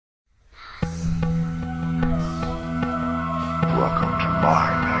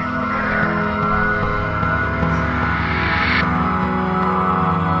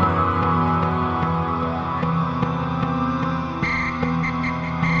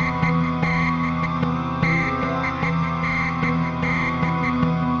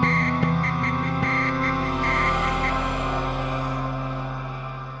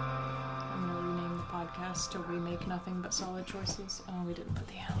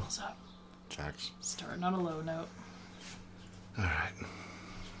What's up? Jax. Starting on a low note. Alright.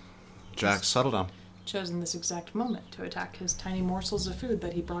 Jax, settle down. Chosen this exact moment to attack his tiny morsels of food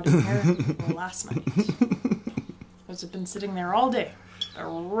that he brought in here last night. Those have been sitting there all day. But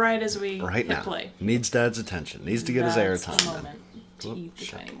right as we hit now. play. Needs Dad's attention. Needs to get his airtime. That's the moment to eat the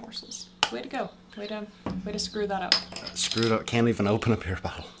tiny morsels. Way to go. Way to screw that up. Screwed up. Can't even open a beer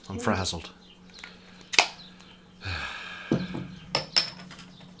bottle. I'm frazzled.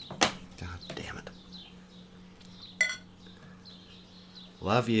 God damn it.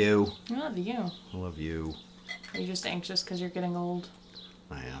 Love you. I love you. Love you. Are you just anxious because you're getting old?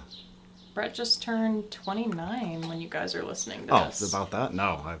 I am. Brett just turned 29 when you guys are listening to Oh, this. about that?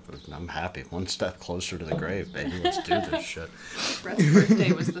 No, I'm happy. One step closer to the grave, baby. Let's do this shit. Brett's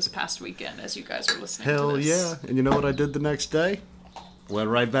birthday was this past weekend as you guys were listening Hell to this. yeah. And you know what I did the next day? Went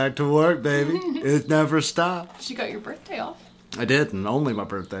right back to work, baby. It never stopped. You got your birthday off. I did, and only my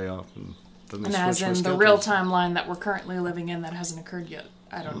birthday off. And And as in the real timeline that we're currently living in that hasn't occurred yet.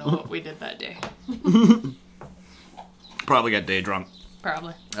 I don't know what we did that day. Probably got day drunk.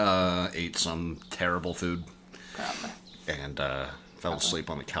 Probably. Ate some terrible food. Probably. And fell asleep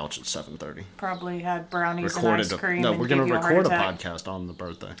on the couch at 7:30. Probably had brownies and ice cream. No, and we're going gave to you record a heart attack. podcast on the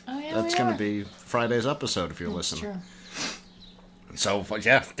birthday. Oh, yeah, That's we going are. to be Friday's episode if you're That's listening. true. So,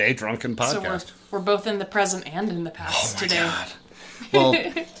 day drunken podcast. So we're both in the present and in the past today. God. Well,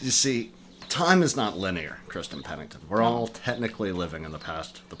 you see, time is not linear, Kristen Pennington. We're all technically living in the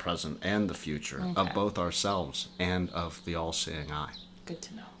past, the present, and the future of both ourselves and of the all-seeing eye. Good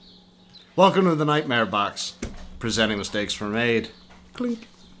to know. Welcome to the Nightmare Box. Presenting mistakes were made. Clink.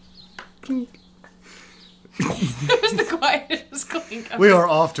 Clink. It was the quietest clink. We are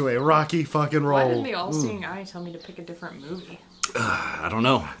off to a rocky fucking roll. Why didn't the all-seeing eye tell me to pick a different movie? I don't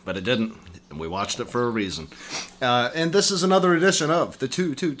know, but it didn't. And we watched it for a reason. And this is another edition of the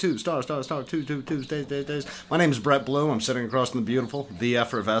 222 star 222 days. My name is Brett Bloom. I'm sitting across from the beautiful, the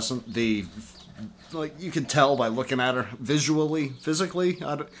effervescent, like you can tell by looking at her visually, physically.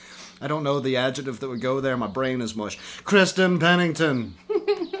 I don't know the adjective that would go there. My brain is mush. Kristen Pennington.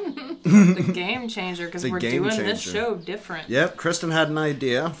 The game changer, because we're game doing this changer. show different. Yep, Kristen had an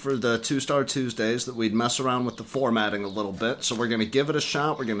idea for the 2-Star Tuesdays that we'd mess around with the formatting a little bit. So we're going to give it a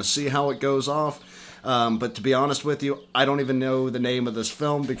shot. We're going to see how it goes off. But to be honest with you, I don't even know the name of this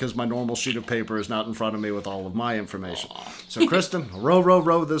film because my normal sheet of paper is not in front of me with all of my information. So Kristen,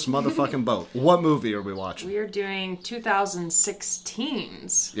 row this motherfucking boat. What movie are we watching? We are doing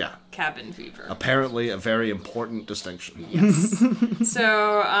 2016's Cabin Fever. Apparently a very important distinction. Yes.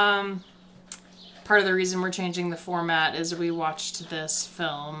 So, part of the reason we're changing the format is we watched this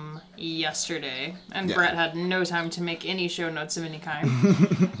film yesterday, and Brett had no time to make any show notes of any kind.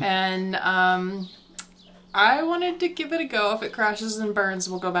 And, I wanted to give it a go. If it crashes and burns,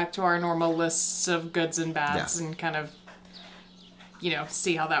 we'll go back to our normal lists of goods and bads and kind of,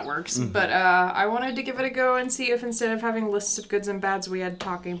 see how that works. Mm-hmm. But I wanted to give it a go and see if instead of having lists of goods and bads, we had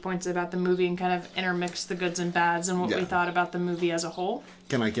talking points about the movie and kind of intermix the goods and bads and what we thought about the movie as a whole.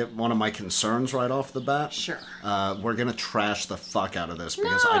 Can I get one of my concerns right off the bat? Sure. We're going to trash the fuck out of this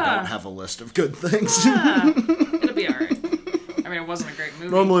because I don't have a list of good things. It'll be alright. I mean, it wasn't a great movie.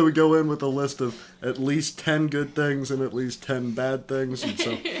 Normally we go in with a list of at least 10 good things and at least 10 bad things. And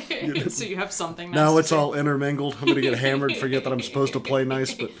so, so you have something nice now to it's say. all intermingled. I'm going to get hammered, forget that I'm supposed to play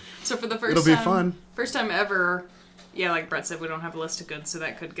nice. But so for the first it'll time, be fun. First time ever, like Brett said, we don't have a list of goods, so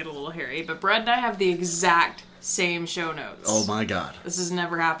that could get a little hairy. But Brett and I have the exact same show notes. Oh my god. This has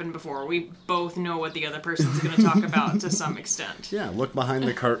never happened before. We both know what the other person's going to talk about to some extent. Yeah, look behind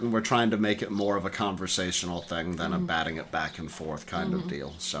the curtain. We're trying to make it more of a conversational thing than a batting it back and forth kind of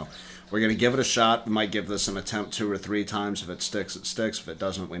deal. So we're going to give it a shot. We might give this an attempt 2 or 3 times. If it sticks, it sticks. If it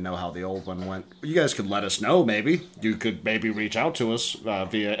doesn't, we know how the old one went. You guys could let us know, maybe. You could maybe reach out to us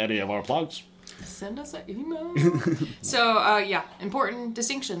via any of our plugs. Send us an email. So, important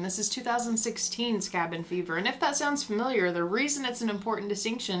distinction. This is 2016's Cabin Fever. And if that sounds familiar, the reason it's an important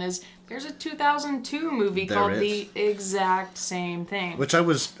distinction is there's a 2002 movie called the exact same thing. Which I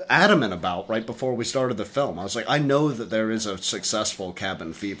was adamant about right before we started the film. I was like, I know that there is a successful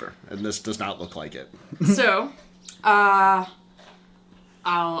Cabin Fever, and this does not look like it. So, I'll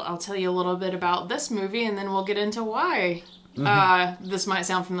tell you a little bit about this movie, and then we'll get into why this might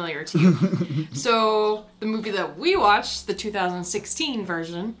sound familiar to you. So, the movie that we watched, the 2016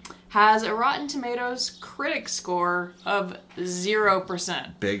 version, has a Rotten Tomatoes critic score of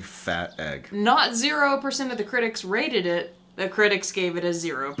 0%. Big fat egg. Not 0% of the critics rated it. The critics gave it a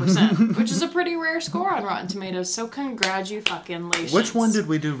 0%, which is a pretty rare score on Rotten Tomatoes, so congratulations. Which one did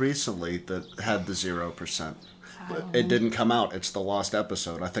we do recently that had the 0%? It didn't come out. It's the lost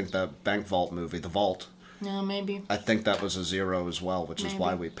episode. I think that Bank Vault movie, The Vault. Yeah, maybe. I think that was a 0 as well, which is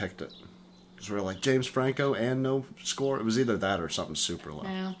why we picked it. Because we were like, James Franco and no score? It was either that or something super low.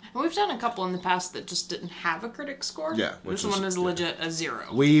 Yeah. And we've done a couple in the past that just didn't have a critic score. Yeah. This one is legit a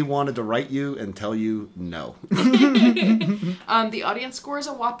 0. We wanted to write you and tell you no. The audience score is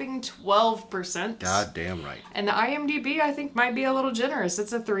a whopping 12%. God damn right. And the IMDb, I think, might be a little generous.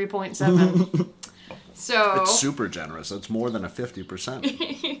 It's a 3.7. So it's super generous. It's more than a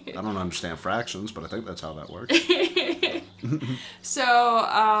 50%. I don't understand fractions, but I think that's how that works. So,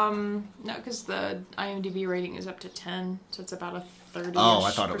 no, because the IMDb rating is up to 10, so it's about a 30. Oh, I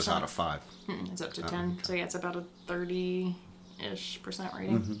thought it was out of 5. It's up to 10, so yeah, it's about a 30-ish%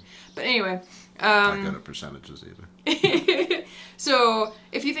 rating. But anyway, Not good at percentages either. so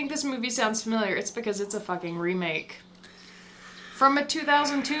if you think this movie sounds familiar, it's because it's a fucking remake from a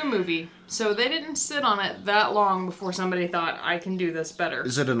 2002 movie. So they didn't sit on it that long before somebody thought, I can do this better.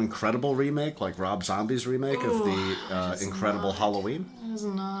 Is it an Incredible remake, like Rob Zombie's remake of the Incredible Halloween? It is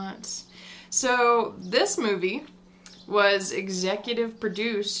not. So this movie was executive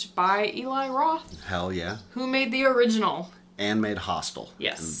produced by Eli Roth, Hell yeah. who made the original. And made Hostel.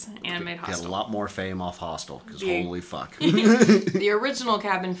 Yes, and made Hostel. Get a lot more fame off Hostel, because holy fuck. The original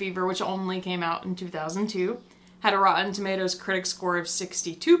Cabin Fever, which only came out in 2002, had a Rotten Tomatoes critic score of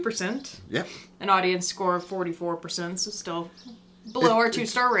 62%. Yep. An audience score of 44%, so still below our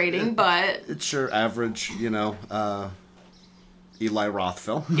 2-star rating, but... It's your average, Eli Roth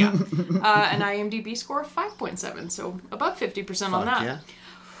film. Yeah. An IMDb score of 5.7, so above 50% on that. Yeah.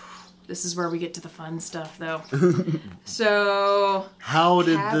 This is where we get to the fun stuff, though. So... How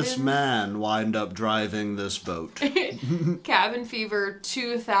did this man wind up driving this boat? Cabin Fever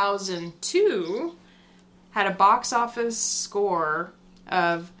 2002 had a box office score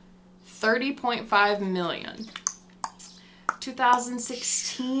of $30.5 million.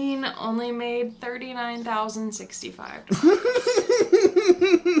 2016 only made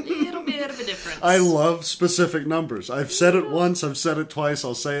 $39,065. Little bit of a difference. I love specific numbers. I've said it once, I've said it twice,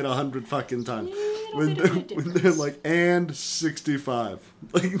 I'll say it 100 fucking times. When they're like, and 65.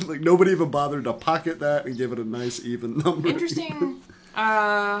 Like nobody even bothered to pocket that and give it a nice even number. Interesting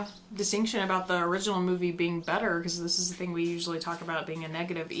distinction about the original movie being better, because this is the thing we usually talk about being a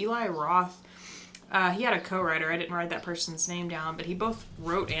negative. Eli Roth, he had a co-writer. I didn't write that person's name down, but he both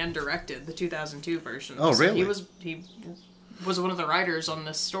wrote and directed the 2002 version. Oh, really? He was one of the writers on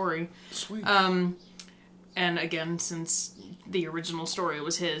this story. Sweet. And again, since the original story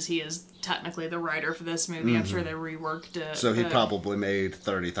was his, he is technically the writer for this movie. I'm sure they reworked it. So he probably made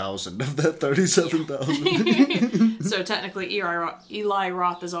 30,000 of that 37,000. So technically, Eli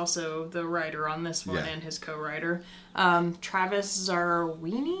Roth is also the writer on this one and his co-writer. Travis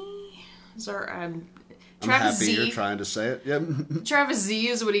Zarwini? I'm happy you're trying to say it. Yep. Travis Z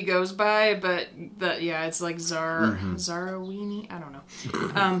is what he goes by, but yeah, it's like Zarawini. I don't know.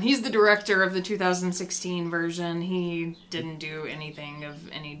 He's the director of the 2016 version. He didn't do anything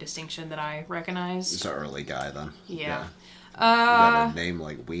of any distinction that I recognize. He's an early guy then. Yeah. You got a name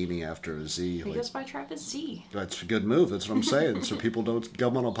like Weenie after a Z. He goes by Travis Z. That's a good move. That's what I'm saying. So people don't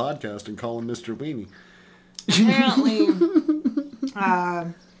come on a podcast and call him Mr. Weenie. Apparently,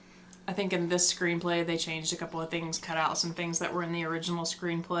 I think in this screenplay they changed a couple of things, cut out some things that were in the original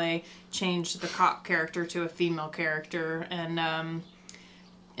screenplay, changed the cop character to a female character, and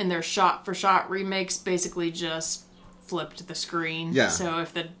in their shot-for-shot remakes basically just flipped the screen. Yeah. So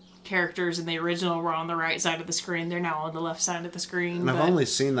if the characters in the original were on the right side of the screen, they're now on the left side of the screen. And I've only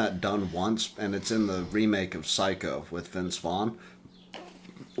seen that done once, and it's in the remake of Psycho with Vince Vaughn,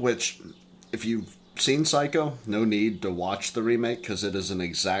 which, if you've seen Psycho, no need to watch the remake, because it is an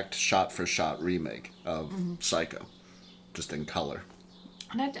exact shot-for-shot remake of Psycho, just in color.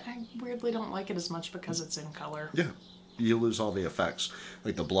 And I weirdly don't like it as much because it's in color. Yeah. You lose all the effects.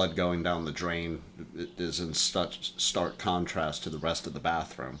 Like the blood going down the drain is in such stark contrast to the rest of the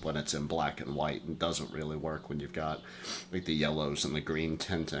bathroom when it's in black and white, and doesn't really work when you've got like the yellows and the green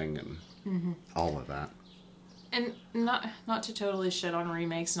tinting and all of that. And not to totally shit on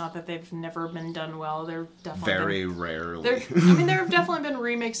remakes, not that they've never been done well. They're definitely very rarely. there have definitely been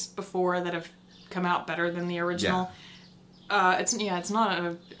remakes before that have come out better than the original. Yeah. It's not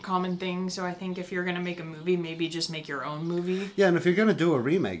a common thing. So I think if you're gonna make a movie, maybe just make your own movie. Yeah, and if you're gonna do a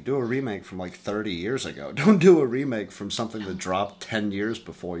remake from like 30 years ago. Don't do a remake from something that dropped 10 years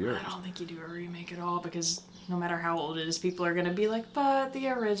before yours. I don't think you do a remake at all, because no matter how old it is, people are gonna be like, but the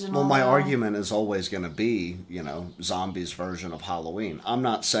original. Well, my argument is always gonna be, Zombie's version of Halloween. I'm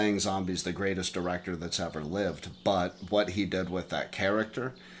not saying Zombie's the greatest director that's ever lived, but what he did with that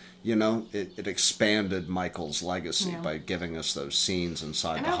character, you know, it expanded Michael's legacy by giving us those scenes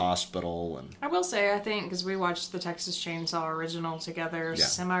inside the hospital. And I will say, I think, because we watched the Texas Chainsaw original together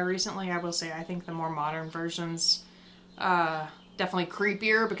semi-recently, I will say I think the more modern versions definitely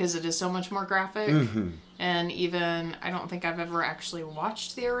creepier because it is so much more graphic. Mm-hmm. And even, I don't think I've ever actually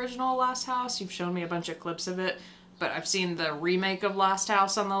watched the original Last House. You've shown me a bunch of clips of it, but I've seen the remake of Last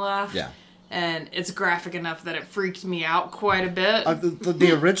House on the left. Yeah. And it's graphic enough that it freaked me out quite a bit.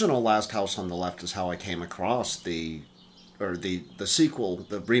 The original Last House on the Left is how I came across the sequel,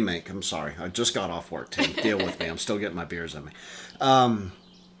 the remake. I'm sorry, I just got off work, Tim. Deal with me. I'm still getting my beers in me.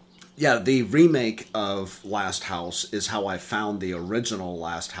 Yeah, the remake of Last House is how I found the original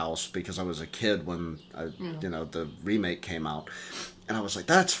Last House because I was a kid when the remake came out, and I was like,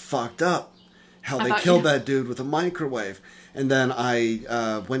 "That's fucked up." How they killed that dude with a microwave. And then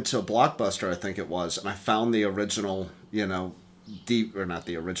I went to Blockbuster, I think it was, and I found the original, or not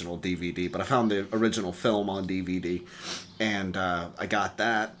the original DVD, but I found the original film on DVD, and I got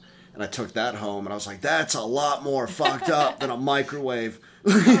that, and I took that home, and I was like, that's a lot more fucked up than a microwave.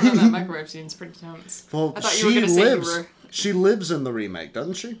 That microwave scene's pretty tense. Well, she lives in the remake,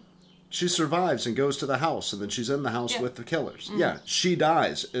 doesn't she? She survives and goes to the house, and then she's in the house with the killers. Mm-hmm. Yeah, she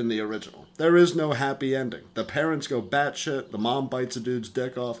dies in the original. There is no happy ending. The parents go batshit. The mom bites a dude's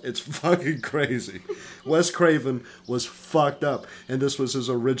dick off. It's fucking crazy. Wes Craven was fucked up, and this was his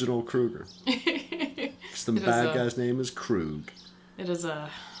original Krueger. The bad guy's name is Krug. It is a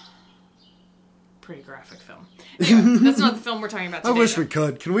pretty graphic film. Anyway, that's not the film we're talking about today. I wish we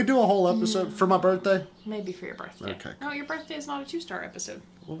could. Can we do a whole episode for my birthday? Maybe for your birthday. Okay. No, your birthday is not a 2-star episode.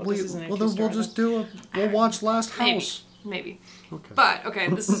 We'll watch Last House. Maybe. Okay. But, okay,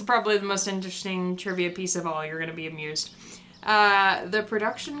 this is probably the most interesting trivia piece of all. You're going to be amused. The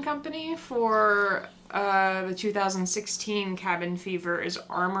production company for the 2016 Cabin Fever is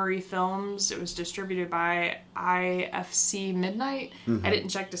Armory Films. It was distributed by IFC Midnight. Mm-hmm. I didn't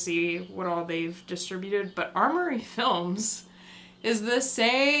check to see what all they've distributed, but Armory Films is the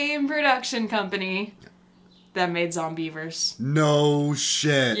same production company that made Zombievers. No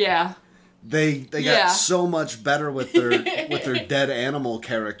shit. Yeah. They got so much better with their dead animal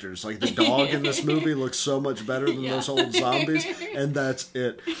characters. Like the dog in this movie looks so much better than those old zombies, and that's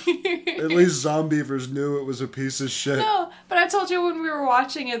it. At least Zombievers knew it was a piece of shit. No, but I told you when we were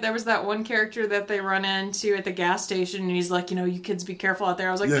watching it, there was that one character that they run into at the gas station, and he's like, you kids be careful out there.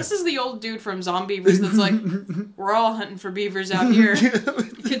 I was like, this is the old dude from Zombievers that's like, we're all hunting for beavers out here.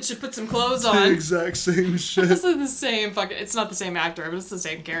 Kids should put some clothes on. The exact same shit. This is the same it's not the same actor, but it's the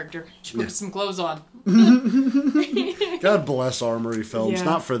same character. Should put some clothes on. God bless Armory Films,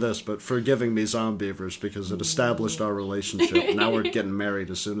 not for this, but for giving me Zombievers, because it established our relationship. Now we're getting married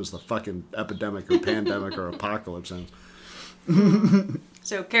as soon as the fucking epidemic or pandemic or apocalypse ends.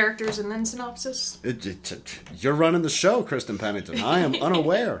 So, characters and then synopsis? You're running the show, Kristen Pennington. I am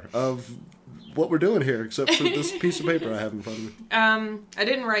unaware of what we're doing here, except for this piece of paper I have in front of me. I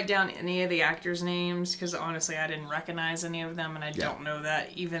didn't write down any of the actors' names, because honestly I didn't recognize any of them, and I don't know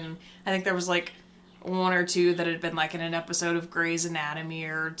that even... I think there was like one or two that had been like in an episode of Grey's Anatomy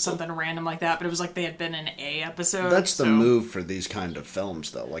or something random like that, but it was like they had been in a episode. That's the move for these kind of films,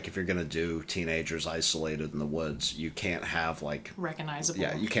 though. Like, if you're going to do teenagers isolated in the woods, you can't have like... recognizable.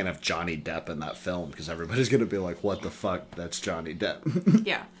 Yeah, you can't have Johnny Depp in that film, because everybody's going to be like, what the fuck, that's Johnny Depp.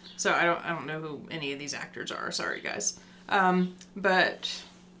 Yeah. So I don't know who any of these actors are. Sorry, guys. But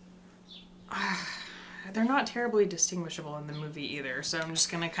they're not terribly distinguishable in the movie either. So I'm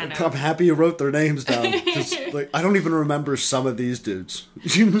just gonna kind of... I'm happy you wrote their names down. I don't even remember some of these dudes.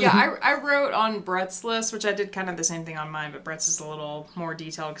 Yeah, I wrote on Brett's list, which I did kind of the same thing on mine, but Brett's is a little more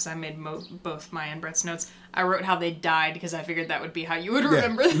detailed because I made both my and Brett's notes. I wrote how they died because I figured that would be how you would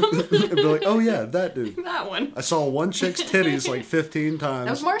remember them. And be like, oh yeah, that dude. That one. I saw one chick's titties like 15 times.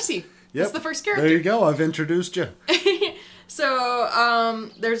 That was Marcy. Yep. That's the first character. There you go. I've introduced you. So,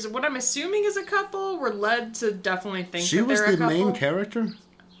 there's what I'm assuming is a couple. We're led to definitely think that they're a couple. She was the main character?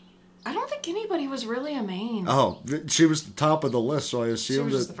 I don't think anybody was really a main. Oh, she was the top of the list, so I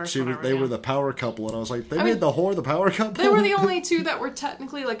assumed that they were the power couple, and I was like, they made the whore the power couple? They were the only two that were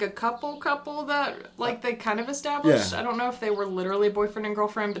technically like a couple that, like, they kind of established. Yeah. I don't know if they were literally boyfriend and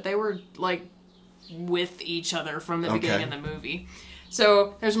girlfriend, but they were, like, with each other from the beginning of the movie.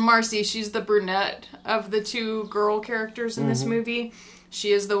 So, there's Marcy. She's the brunette of the two girl characters in this movie.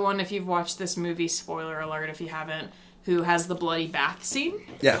 She is the one, if you've watched this movie, spoiler alert if you haven't, who has the bloody bath scene.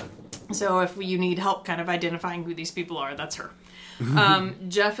 Yeah. So if you need help kind of identifying who these people are, that's her.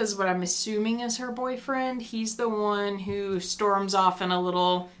 Jeff is what I'm assuming is her boyfriend. He's the one who storms off in a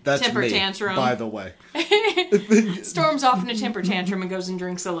little temper tantrum. By the way. Storms off in a temper tantrum and goes and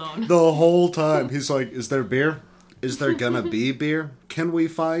drinks alone. The whole time. He's like, is there beer? Is there gonna be beer? Can we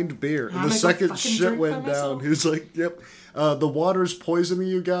find beer? And the second shit went down, he was like, yep. The water's poisoning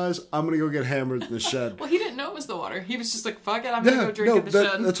you guys. I'm gonna go get hammered in the shed. Well, he didn't know it was the water. He was just like, fuck it, I'm gonna go drink in the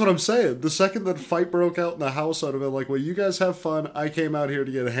shed. That's what I'm saying. The second that fight broke out in the house, I'd have been like, well, you guys have fun. I came out here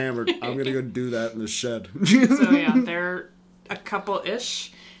to get hammered. I'm gonna go do that in the shed. So yeah, they're a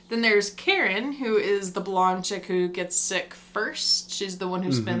couple-ish. Then there's Karen, who is the blonde chick who gets sick first. She's the one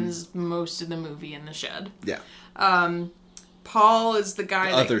who spends most of the movie in the shed. Yeah. Paul is the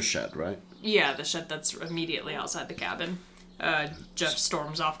guy Other shed, right? Yeah, the shed that's immediately outside the cabin. Jeff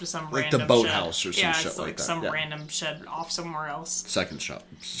storms off to some like random the boathouse or some yeah, shit it's like that. some random shed off somewhere else. Second shed.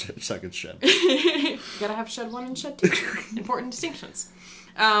 You gotta have shed 1 and shed 2. Important distinctions.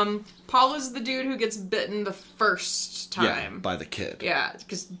 Paul is the dude who gets bitten the first time. Yeah, by the kid. Yeah,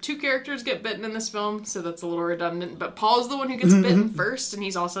 because 2 characters get bitten in this film, so that's a little redundant. But Paul's the one who gets bitten first, and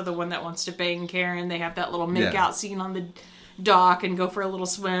he's also the one that wants to bang Karen. They have that little make-out scene on the dock and go for a little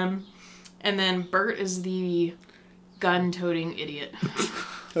swim. And then Bert is the gun-toting idiot.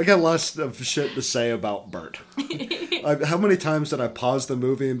 I got lots of shit to say about Bert. How many times did I pause the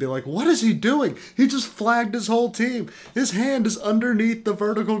movie and be like, what is he doing? He just flagged his whole team. His hand is underneath the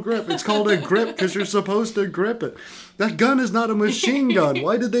vertical grip. It's called a grip because you're supposed to grip it. That gun is not a machine gun.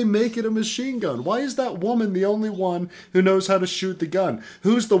 Why did they make it a machine gun? Why is that woman the only one who knows how to shoot the gun?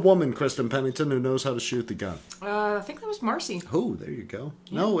 Who's the woman, Kristen Pennington, who knows how to shoot the gun? I think that was Marcy. Oh, there you go.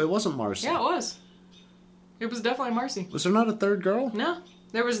 Yeah. No, it wasn't Marcy. Yeah, it was. It was definitely Marcy. Was there not a third girl? No.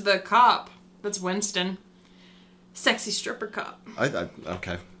 There was the cop. That's Winston. Sexy stripper cop.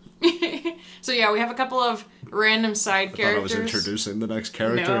 Okay. So yeah, we have a couple of random side characters. I thought I was introducing the next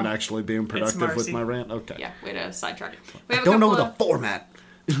character and actually being productive with my rant. Okay. Yeah, way to sidetrack it. I don't know the format.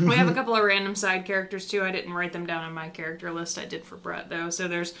 We have a couple of random side characters too. I didn't write them down on my character list. I did for Brett though. So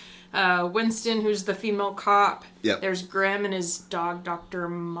there's Winston, who's the female cop. Yep. There's Graham and his dog, Dr.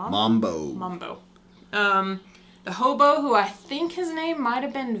 Mambo. The hobo, who I think his name might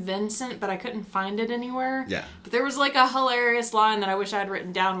have been Vincent, but I couldn't find it anywhere. Yeah. But there was like a hilarious line that I wish I had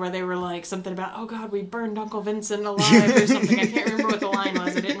written down where they were like something about, oh God, we burned Uncle Vincent alive or something. I can't remember what the line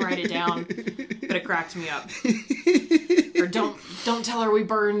was. I didn't write it down, but it cracked me up. Or don't tell her we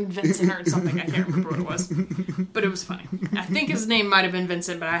burned Vincent or something. I can't remember what it was. But it was funny. I think his name might have been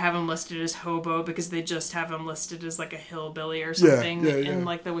Vincent, but I have him listed as hobo because they just have him listed as like a hillbilly or something. In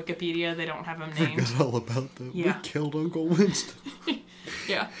like the Wikipedia, they don't have him named. I forgot all about that. Yeah. We killed Uncle Winston.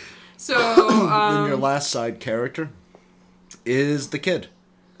 Yeah. So then your last side character is the kid.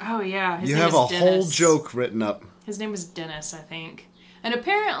 Oh yeah. His you name have is a Dennis. whole joke written up. His name was Dennis, I think. And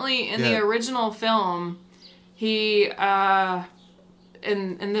apparently in the original film, he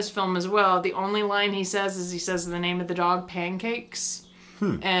in this film as well, the only line he says the name of the dog, Pancakes.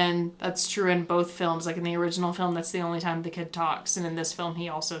 And that's true in both films. Like in the original film, that's the only time the kid talks. And in this film, he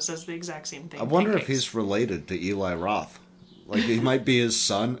also says the exact same thing. I wonder Pancakes. if he's related to Eli Roth. Like, he might be his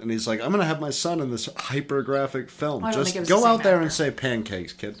son, and he's like, I'm going to have my son in this hyper-graphic film. Just go out there and say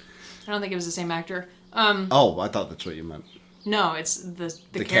pancakes, kid. I don't think it was the same actor. Oh, I thought that's what you meant. No, it's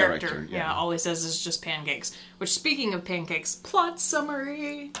the character. Yeah, all he says is just pancakes. Which, speaking of pancakes, plot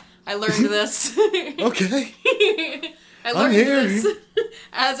summary. I learned this. Okay. I learned this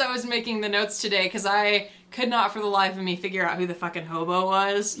as I was making the notes today, because I could not for the life of me figure out who the fucking hobo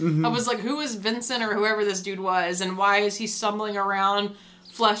was. I was like, who is Vincent or whoever this dude was, and why is he stumbling around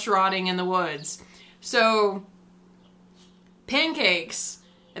flesh rotting in the woods? So, Pancakes,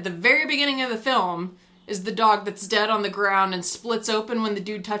 at the very beginning of the film, is the dog that's dead on the ground and splits open when the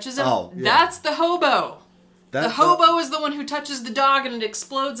dude touches him. Oh, yeah. That's the hobo. The hobo is the one who touches the dog and it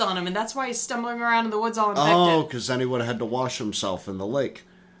explodes on him, and that's why he's stumbling around in the woods all infected. Oh, because then he would have had to wash himself in the lake.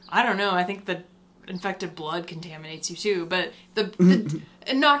 I don't know. I think the infected blood contaminates you too. But the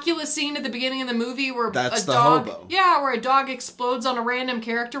innocuous scene at the beginning of the movie where that's a the dog, hobo. Yeah, where a dog explodes on a random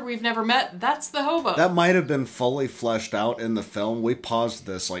character we've never met. That's the hobo. That might have been fully fleshed out in the film. We paused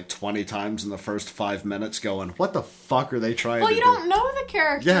this like 20 times in the first 5 minutes going, what the fuck are they trying to do? Well, you don't know the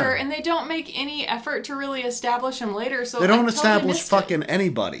character, and they don't make any effort to really establish him later. So they don't I establish totally fucking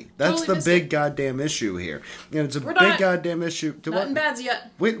anybody. That's the big goddamn issue here. And it's a big goddamn issue. Not in bads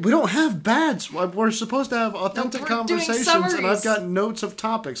yet. We don't have bads. We're supposed to have authentic conversations, and I've got notes of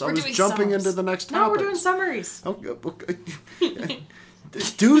topics. I was jumping into the next topic. No, we're doing summaries. Okay.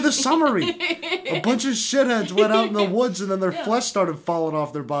 Do the summary. A bunch of shitheads went out in the woods and then their flesh started falling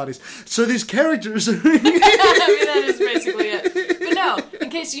off their bodies. So these characters... I mean, that is basically it. But no, in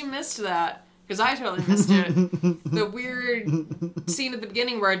case you missed that, because I totally missed it, the weird scene at the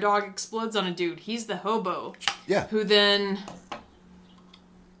beginning where a dog explodes on a dude, he's the hobo. Yeah. Who then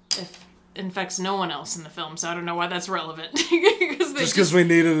infects no one else in the film, so I don't know why that's relevant. Just because we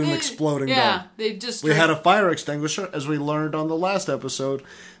needed an exploding dog. Yeah, we had a fire extinguisher, as we learned on the last episode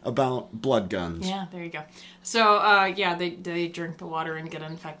about blood guns. Yeah, there you go. So, they drink the water and get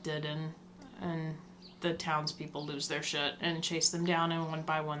infected, and the townspeople lose their shit and chase them down, and one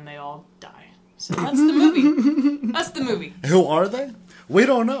by one they all die. So that's the movie. That's the movie. Who are they? We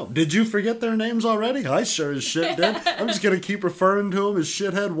don't know. Did you forget their names already? I sure as shit did. I'm just going to keep referring to them as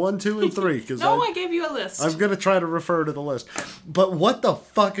Shithead 1, 2, and 3. I gave you a list. I'm going to try to refer to the list. But what the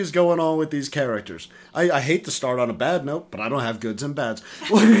fuck is going on with these characters? I hate to start on a bad note, but I don't have goods and bads.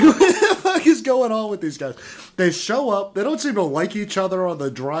 What the fuck is going on with these guys? They show up. They don't seem to like each other on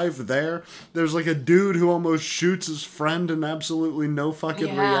the drive there. There's like a dude who almost shoots his friend and absolutely no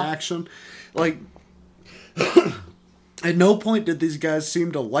fucking reaction. Like... At no point did these guys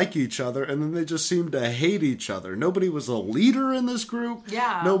seem to like each other, and then they just seemed to hate each other. Nobody was a leader in this group.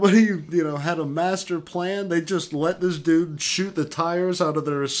 Yeah. Nobody, had a master plan. They just let this dude shoot the tires out of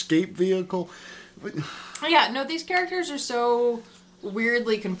their escape vehicle. Yeah, no, these characters are so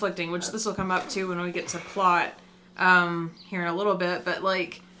weirdly conflicting, which this will come up to when we get to plot here in a little bit. But,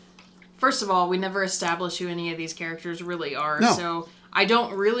 first of all, we never establish who any of these characters really are. No. So I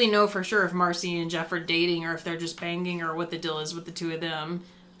don't really know for sure if Marcy and Jeff are dating or if they're just banging or what the deal is with the two of them.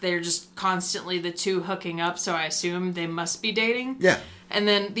 They're just constantly the two hooking up, so I assume they must be dating. Yeah. And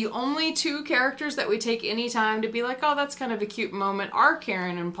then the only two characters that we take any time to be like, oh, that's kind of a cute moment, are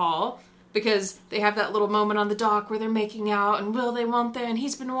Karen and Paul. Because they have that little moment on the dock where they're making out and will they, won't they, and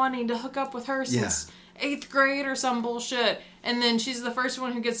he's been wanting to hook up with her since 8th grade or some bullshit. And then she's the first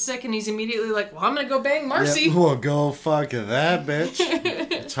one who gets sick and he's immediately like, well, I'm gonna go bang Marcy. Yeah, well, go fuck that bitch.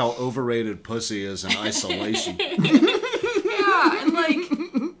 That's how overrated pussy is in isolation. Yeah, and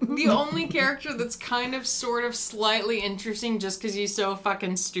the only character that's kind of sort of slightly interesting just because he's so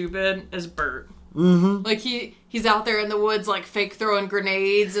fucking stupid is Bert. Mm-hmm. He's out there in the woods fake throwing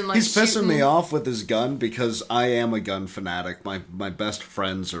grenades and he's shooting. pissing me off with his gun because I am a gun fanatic. My best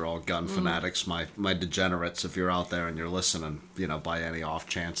friends are all gun fanatics. My degenerates, if you're out there and you're listening, by any off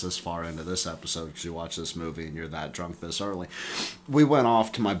chance this far into this episode because you watch this movie and you're that drunk this early. We went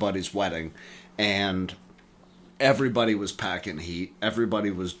off to my buddy's wedding and everybody was packing heat.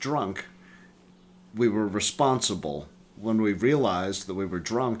 Everybody was drunk. We were responsible. When we realized that we were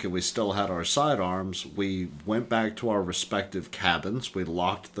drunk and we still had our sidearms, we went back to our respective cabins. We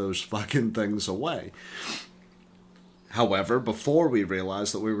locked those fucking things away. However, before we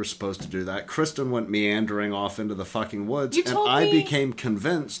realized that we were supposed to do that, Kristen went meandering off into the fucking woods, and I became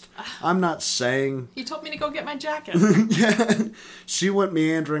convinced. I'm not saying... You told me to go get my jacket. Yeah. She went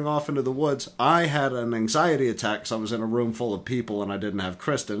meandering off into the woods. I had an anxiety attack because I was in a room full of people and I didn't have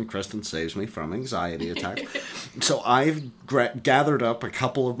Kristen. Kristen saves me from anxiety attacks. So I gathered up a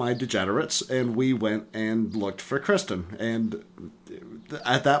couple of my degenerates and we went and looked for Kristen. And...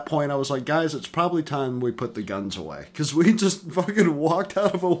 at that point, I was like, guys, it's probably time we put the guns away. Because we just fucking walked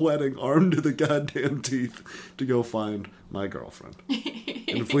out of a wedding armed to the goddamn teeth to go find my girlfriend.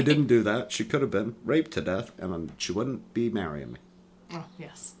 And if we didn't do that, she could have been raped to death, and she wouldn't be marrying me. Oh,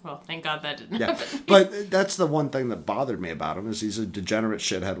 yes. Well, thank God that didn't happen. But that's the one thing that bothered me about him, is he's a degenerate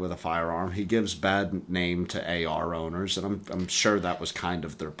shithead with a firearm. He gives bad name to AR owners, and I'm sure that was kind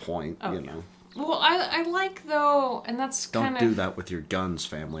of their point, know. Well, I like, though, and that's kind of... Don't do that with your guns,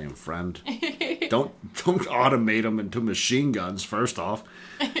 family and friend. Don't automate them into machine guns, first off.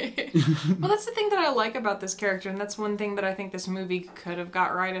 Well, that's the thing that I like about this character, and that's one thing that I think this movie could have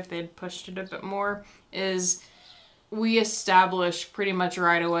got right if they had pushed it a bit more, is we establish pretty much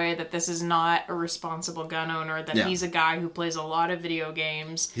right away that this is not a responsible gun owner, that he's a guy who plays a lot of video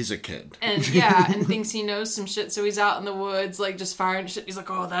games. He's a kid. And and thinks he knows some shit, so he's out in the woods, just firing shit. He's like,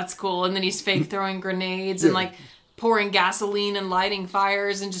 oh, that's cool. And then he's fake throwing grenades and, pouring gasoline and lighting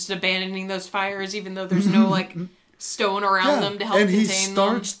fires and just abandoning those fires, even though there's no, stone around them to help contain them. And he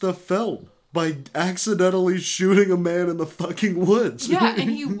starts the film by accidentally shooting a man in the fucking woods. Yeah, and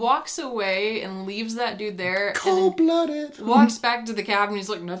he walks away and leaves that dude there. Cold-blooded. Walks back to the cabin. He's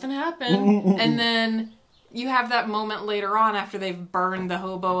like, nothing happened. And then you have that moment later on after they've burned the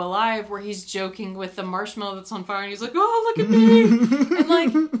hobo alive where he's joking with the marshmallow that's on fire and he's like, oh, look at me.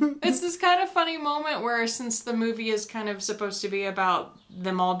 And it's this kind of funny moment where, since the movie is kind of supposed to be about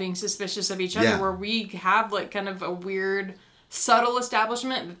them all being suspicious of each other, where we have kind of a weird subtle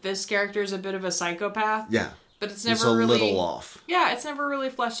establishment that this character is a bit of a psychopath. Yeah. But it's never He's a really... little off. Yeah, it's never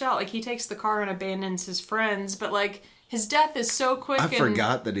really fleshed out. Like, he takes the car and abandons his friends, but, like, his death is so quick. I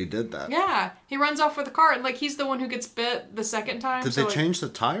forgot that he did that. Yeah, he runs off with the car, and, like, he's the one who gets bit the second time. Did they change the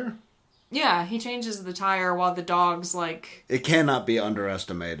tire? Yeah, he changes the tire while the dog's, like... It cannot be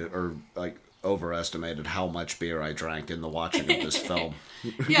underestimated, or, like, overestimated how much beer I drank in the watching of this film.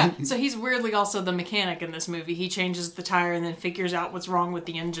 Yeah, so he's weirdly also the mechanic in this movie. He changes the tire and then figures out what's wrong with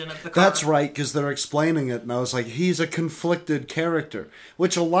the engine of the car. That's right, because they're explaining it, and I was like, he's a conflicted character.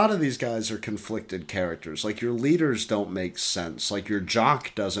 Which a lot of these guys are conflicted characters. Like, your leaders don't make sense. Like, your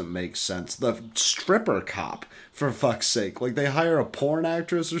jock doesn't make sense. The stripper cop, for fuck's sake. Like, they hire a porn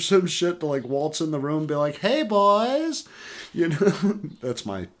actress or some shit to, like, waltz in the room and be like, hey, boys! You know, that's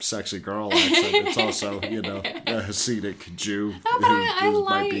my sexy girl accent. It's also, you know, a Hasidic Jew who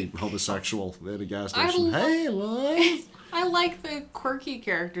might be homosexual at a gas station. Hey, boys! I like the quirky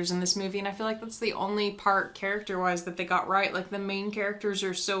characters in this movie, and I feel like that's the only part, character-wise, that they got right. Like, the main characters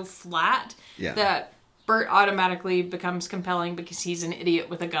are so flat that Bert automatically becomes compelling because he's an idiot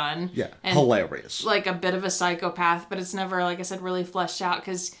with a gun. Yeah, and, hilarious. Like, a bit of a psychopath, but it's never, like I said, really fleshed out,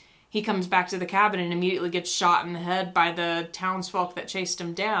 because he comes back to the cabin and immediately gets shot in the head by the townsfolk that chased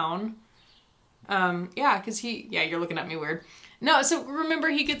him down. Yeah, because you're looking at me weird. No, so remember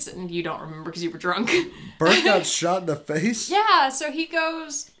he gets... You don't remember because you were drunk. Bert got shot in the face? Yeah, so he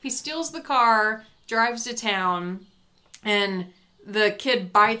steals the car, drives to town, and the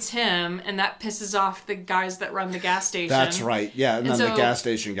kid bites him, and that pisses off the guys that run the gas station. That's right, yeah, and then so the gas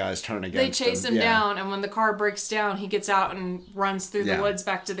station guys turn against him. They chase him down, and when the car breaks down, he gets out and runs through the woods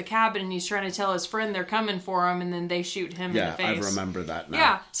back to the cabin, and he's trying to tell his friend they're coming for him, and then they shoot him in the face. Yeah, I remember that now.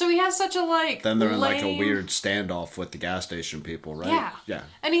 Yeah, so he has such a, like, then they're in, lame... like, a weird standoff with the gas station people, right? Yeah. Yeah.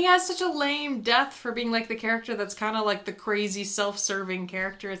 And he has such a lame death for being, like, the character that's kind of, like, the crazy, self-serving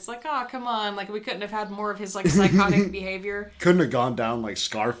character. It's like, oh, come on, like, we couldn't have had more of his, like, psychotic behavior. Couldn't have gone down, like,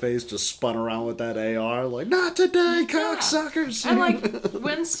 Scarface just spun around with that AR, like, not today, cocksuckers! And, like,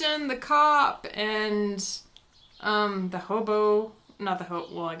 Winston, the cop, and the hobo... Not the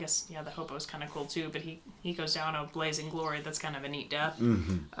hobo... Well, I guess, yeah, the hobo's kind of cool, too, but he goes down a blazing glory. That's kind of a neat death.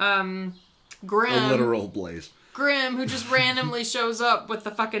 Mm-hmm. Grim... A literal blaze. Grim, who just randomly shows up with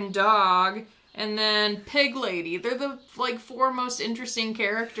the fucking dog... And then Pig Lady. They're the, like, four most interesting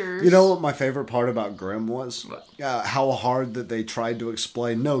characters. You know what my favorite part about Grim was? How hard that they tried to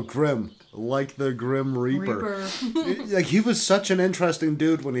explain, no, Grim, like the Grim Reaper. Like, he was such an interesting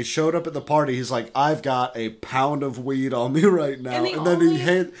dude when he showed up at the party. He's like, I've got a pound of weed on me right now. And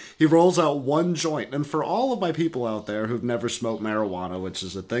then he rolls out one joint. And for all of my people out there who've never smoked marijuana, which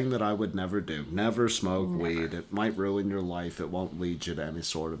is a thing that I would never do, never smoke weed. It might ruin your life. It won't lead you to any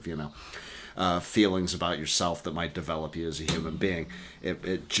sort of, feelings about yourself that might develop you as a human being.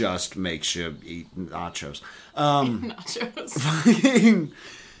 It just makes you eat nachos. Nachos.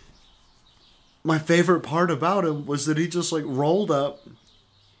 My favorite part about him was that he just, like, rolled up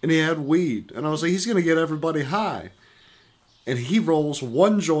and he had weed. And I was like, he's going to get everybody high. And he rolls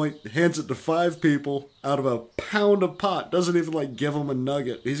one joint, hands it to 5 people out of a pound of pot. Doesn't even, like, give them a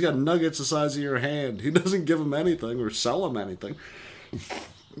nugget. He's got nuggets the size of your hand. He doesn't give them anything or sell them anything.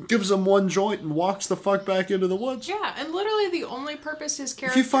 Gives them one joint and walks the fuck back into the woods. Yeah, and literally the only purpose his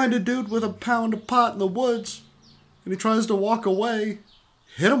character... If you find a dude with a pound of pot in the woods and he tries to walk away,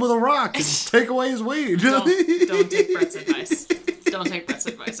 hit him with a rock and take away his weed. Don't take Brett's advice. Don't take Brett's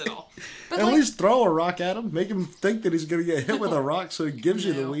advice at all. But at least throw a rock at him. Make him think that he's going to get hit with a rock so he gives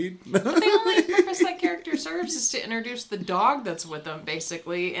you the weed. But the only purpose that character serves is to introduce the dog that's with him,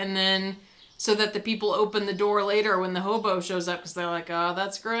 basically, and then... So that the people open the door later when the hobo shows up because they're like, oh,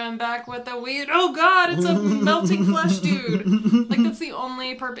 that's Grim back with the weed. Oh, God, it's a melting flesh dude. Like, that's the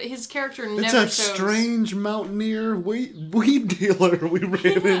only purpose. His character never shows... It's that strange mountaineer weed dealer we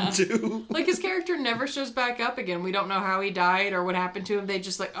ran into. Like, his character never shows back up again. We don't know how he died or what happened to him. They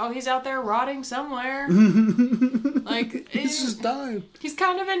just like, oh, he's out there rotting somewhere. Like... He's just dying. He's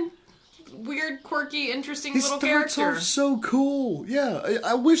kind of an... weird, quirky, interesting little character. He starts off so cool. Yeah,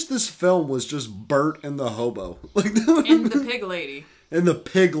 I wish this film was just Bert and the hobo. And the pig lady. And the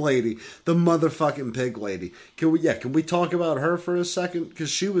pig lady. The motherfucking pig lady. Can we talk about her for a second? Because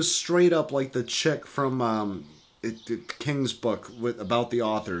she was straight up like the chick from King's book about the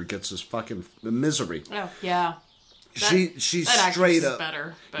author gets his fucking misery. Oh, yeah. She's straight up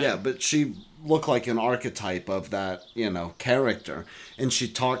better. Yeah, but she looked like an archetype of that, character. And she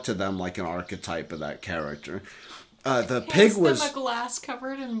talked to them like an archetype of that character. The pig was a glass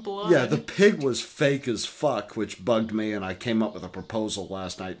covered in blood. Yeah, the pig was fake as fuck, which bugged me, and I came up with a proposal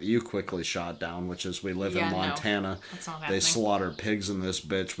last night that you quickly shot down, which is we live in Montana. No, that's not they happening. slaughter pigs in this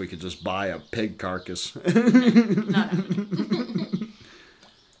bitch. We could just buy a pig carcass. Not happening.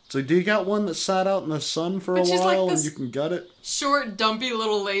 So do you got one that sat out in the sun for a while and you can gut it? Short, dumpy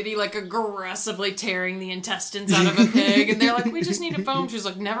little lady, like, aggressively tearing the intestines out of a pig. And they're like, we just need a phone. She's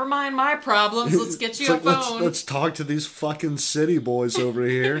like, never mind my problems. Let's get you a phone. Let's talk to these fucking city boys over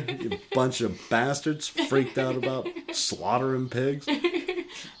here. You bunch of bastards freaked out about slaughtering pigs.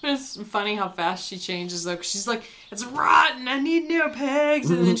 It's funny how fast she changes, though. 'Cause she's like, it's rotten. I need new pigs.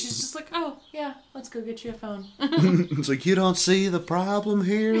 And then she's just like, oh, yeah, let's go get you a phone. It's like, you don't see the problem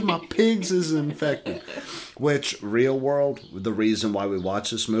here? My pigs is infected. Which, real world, the reason why we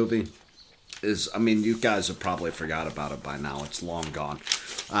watch this movie is, I mean, you guys have probably forgot about it by now. It's long gone.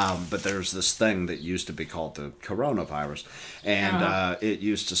 But there's this thing that used to be called the coronavirus. And it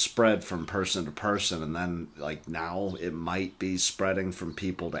used to spread from person to person. And then, like, now it might be spreading from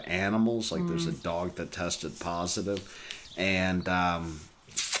people to animals. Like, there's a dog that tested positive. And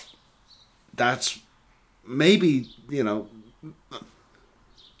that's maybe, you know,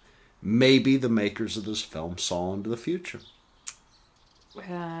 maybe the makers of this film saw into the future.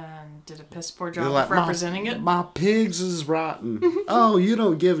 Did a piss poor job of representing it. My pigs is rotten. Oh, you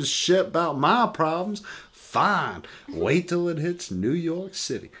don't give a shit about my problems? Fine. Wait till it hits New York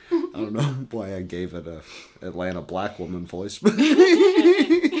City. I don't know why I gave it a Atlanta black woman voice.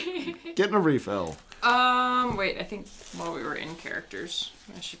 Getting a refill. Wait, I think while we were in characters,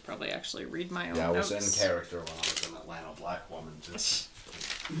 I should probably actually read my own notes. Yeah, I was in character when I was an Atlanta black woman, too.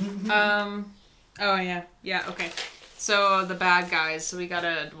 Oh, yeah. Yeah, okay. So, the bad guys. So, we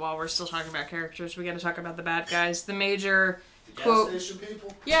gotta, while we're still talking about characters, we gotta talk about the bad guys. The major, quote... Gas station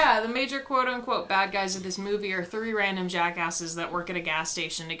people? Yeah, the major quote-unquote bad guys of this movie are 3 random jackasses that work at a gas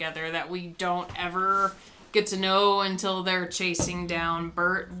station together that we don't ever get to know until they're chasing down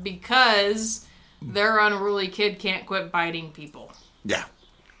Bert because their unruly kid can't quit biting people. Yeah.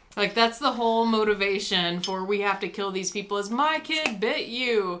 Like, that's the whole motivation for we have to kill these people is my kid bit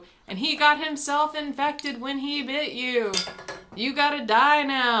you, and he got himself infected when he bit you. You gotta die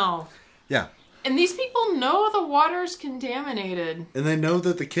now. Yeah. And these people know the water's contaminated. And they know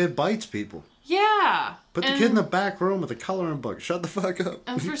that the kid bites people. Yeah. Put the kid in the back room with a coloring book. Shut the fuck up.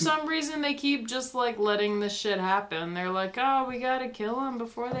 And for some reason, they keep just, like, letting this shit happen. They're like, oh, we gotta kill them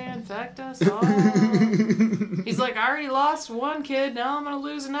before they infect us. Oh. He's like, I already lost one kid, now I'm gonna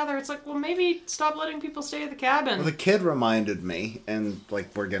lose another. It's like, well, maybe stop letting people stay at the cabin. Well, the kid reminded me, and,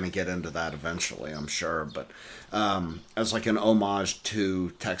 like, we're gonna get into that eventually, I'm sure, but as, like, an homage to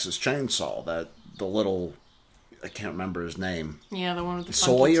Texas Chainsaw, that the little... I can't remember his name. Yeah, the one with the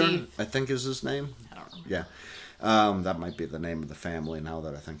Sawyer, funky teeth. I think is his name. I don't remember. Yeah. That might be the name of the family now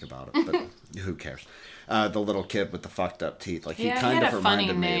that I think about it, but who cares? The little kid with the fucked up teeth. Like, he kind of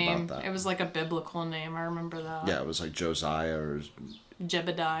reminded me about that. It was like a biblical name. I remember that. Yeah, it was like Josiah or...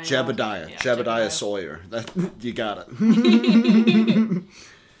 Jebediah. Yeah, Jebediah Sawyer. That, you got it.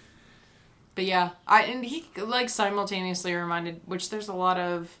 But yeah, and he, like, simultaneously reminded... Which there's a lot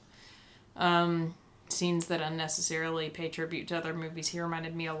of... scenes that unnecessarily pay tribute to other movies. He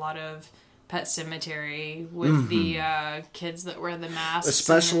reminded me a lot of Pet Sematary with the kids that wear the masks.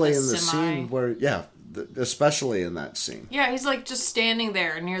 Especially in the scene where, especially in that scene. Yeah, he's like just standing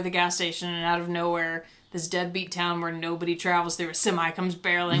there near the gas station and out of nowhere, this deadbeat town where nobody travels through, a semi comes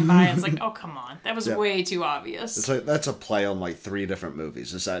barreling by. It's like, oh, come on. That was way too obvious. It's like, that's a play on like 3 different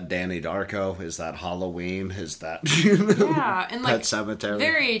movies. Is that Danny Darko? Is that Halloween? Is that yeah, and like Pet Sematary?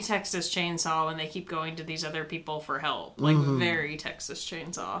 Very Texas Chainsaw when they keep going to these other people for help. Like very Texas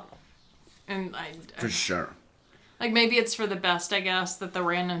Chainsaw. And for sure. Like, maybe it's for the best, I guess, that the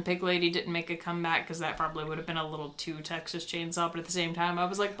random pig lady didn't make a comeback, because that probably would have been a little too Texas Chainsaw, but at the same time, I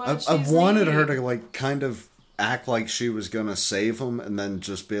was like, but I wanted her to, like, kind of act like she was gonna save him, and then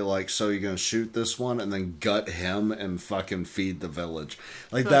just be like, so you're gonna shoot this one, and then gut him and fucking feed the village.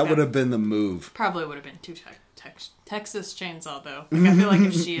 Like, that would have been the move. Probably would have been too Texas Chainsaw, though. Like, I feel like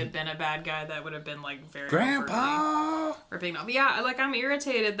if she had been a bad guy, that would have been, like, very... Grandpa! Ripping off. Yeah, like, I'm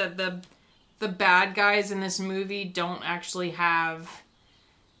irritated that the bad guys in this movie don't actually have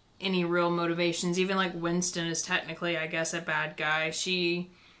any real motivations. Even, like, Winston is technically, I guess, a bad guy.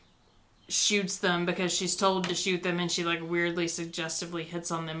 She shoots them because she's told to shoot them, and she, like, weirdly, suggestively hits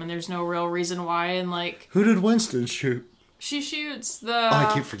on them, and there's no real reason why, and, like... Who did Winston shoot? She shoots the... Oh,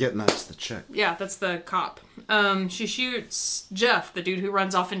 I keep forgetting that's the chick. Yeah, that's the cop. She shoots Jeff, the dude who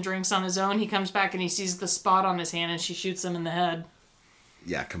runs off and drinks on his own. He comes back and he sees the spot on his hand, and she shoots him in the head.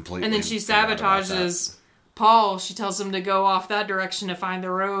 Yeah, completely. And then she sabotages Paul, she tells him to go off that direction to find the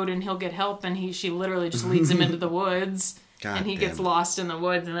road, and he'll get help, and she literally just leads him into the woods. God and he damn gets it. lost in the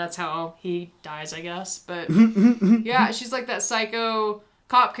woods, and that's how he dies, I guess. But yeah, she's like that psycho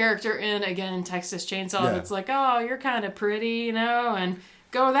cop character in, again, Texas Chainsaw. Yeah. That's like, oh, you're kind of pretty, and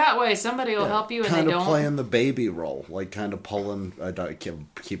go that way. Somebody will help you, and kind they of don't. playing the baby role, like kind of pulling. I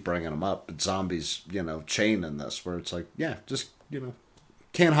keep bringing them up, but zombies, chain in this, where it's like, yeah, just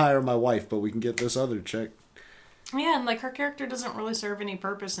can't hire my wife, but we can get this other chick. Yeah, and like her character doesn't really serve any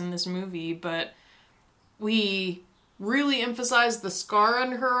purpose in this movie, but we really emphasize the scar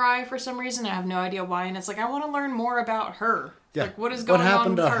under her eye for some reason. I have no idea why, and it's like, I want to learn more about her. Yeah. Like, what is going on with her? What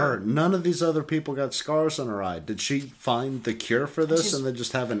happened to her? None of these other people got scars on her eye. Did she find the cure for this and then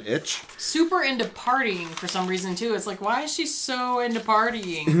just have an itch? Super into partying for some reason, too. It's like, why is she so into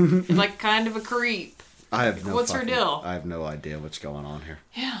partying? Like, kind of a creep. I have no What's her deal? I have no idea what's going on here.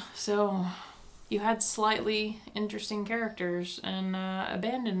 Yeah, so you had slightly interesting characters and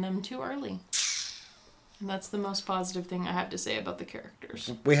abandoned them too early. And that's the most positive thing I have to say about the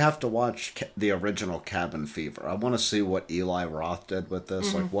characters. We have to watch the original Cabin Fever. I want to see what Eli Roth did with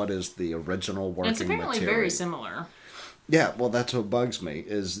this. Like, what is the original working It's apparently material? very similar. Yeah, well, that's what bugs me.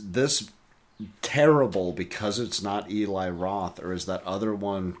 Is this terrible because it's not Eli Roth, or is that other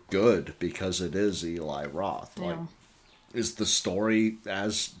one good because it is Eli Roth? Yeah. Like, is the story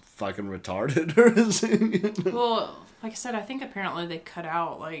as fucking retarded, or is it? Well, like I said, I think apparently they cut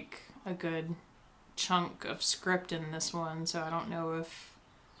out like a good chunk of script in this one, so I don't know if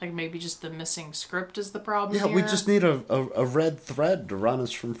like maybe just the missing script is the problem. Yeah, we here. just need a red thread to run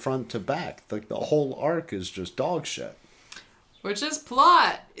us from front to back. Like, the whole arc is just dog shit. Which is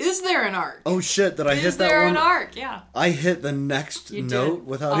plot. Is there an arc? Oh shit, did I hit Is that there one? an arc? Yeah. I hit the next You note did.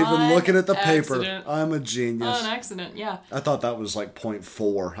 without even looking at the paper. accident. I'm a genius. On accident, yeah. I thought that was like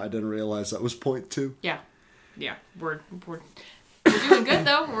 0.4. I didn't realize that was 0.2. Yeah. Yeah. We're doing good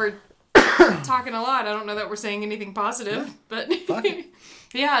though. We're talking a lot. I don't know that we're saying anything positive, but Fuck it.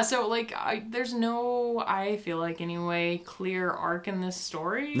 yeah, so like there's no, I feel like anyway, clear arc in this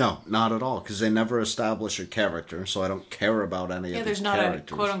story. No, not at all, because they never establish a character, so I don't care about any of Yeah, these there's not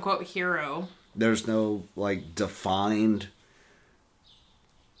characters. a quote unquote hero. There's no, like, defined,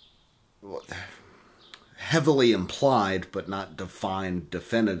 heavily implied, but not defined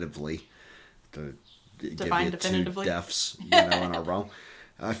definitively, to Defined give you definitively? 2 deaths, in a row.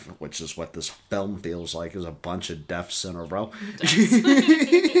 Which is what this film feels like, is a bunch of deaths in a row.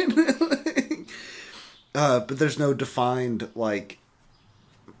 But there's no defined, like...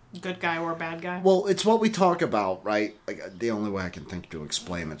 Good guy or bad guy. Well, it's what we talk about, right? Like, the only way I can think to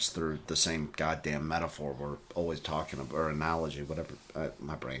explain it's through the same goddamn metaphor we're always talking about, or analogy, whatever.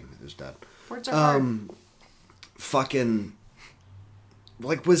 My brain is dead. Words are hard. Fucking...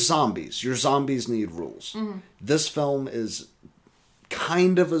 Like, with zombies. Your zombies need rules. Mm-hmm. This film is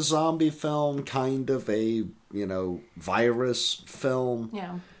kind of a zombie film, kind of a, virus film.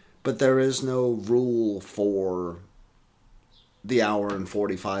 Yeah. But there is no rule for the hour and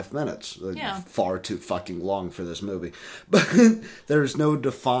 45 minutes. Yeah. Far too fucking long for this movie. But there's no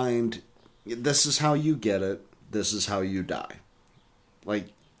defined, this is how you get it, this is how you die. Like...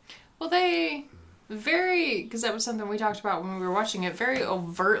 Well, they because that was something we talked about when we were watching it, very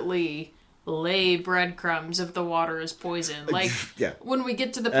overtly lay breadcrumbs if the water is poison. Like, yeah. when we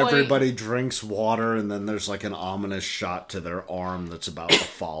get to the point... Everybody drinks water, and then there's like an ominous shot to their arm that's about to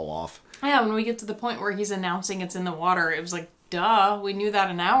fall off. Yeah, when we get to the point where he's announcing it's in the water, it was like, duh, we knew that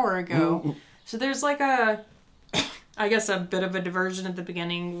an hour ago. So there's like I guess a bit of a diversion at the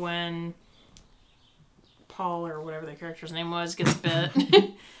beginning when Paul, or whatever the character's name was, gets bit.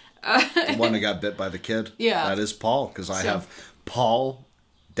 The one that got bit by the kid? Yeah. That is Paul, because I have Paul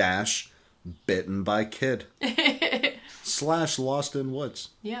 - bitten by kid. / lost in woods.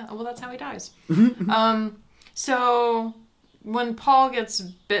 Yeah, well, that's how he dies. So when Paul gets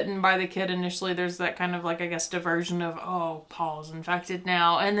bitten by the kid initially, there's that kind of like, I guess, diversion of, oh, Paul's infected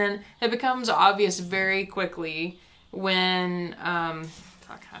now. And then it becomes obvious very quickly when, I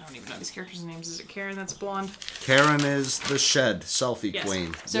don't even know these characters' names. Is it Karen that's blonde? Karen is the shed selfie Yes.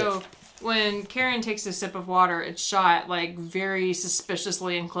 queen. So when Karen takes a sip of water, it's shot like very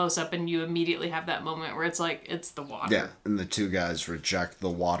suspiciously and close up, and you immediately have that moment where it's like, it's the water. Yeah, and the 2 guys reject the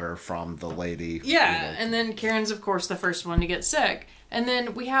water from the lady. Yeah, and then Karen's, of course, the first one to get sick. And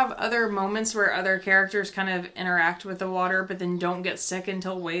then we have other moments where other characters kind of interact with the water, but then don't get sick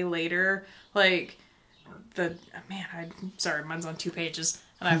until way later. Like, sorry, mine's on 2 pages,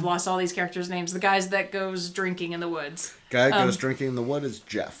 and I've lost all these characters' names. The guys that goes drinking in the woods. Guy goes drinking in the wood is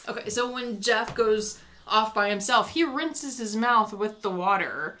Jeff. Okay, so when Jeff goes off by himself. He rinses his mouth with the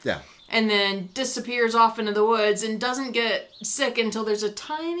water. Yeah. And then disappears off into the woods and doesn't get sick until there's a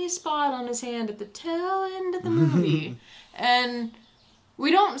tiny spot on his hand at the tail end of the movie. And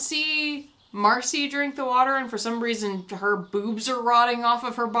we don't see Marcy drink the water, and for some reason her boobs are rotting off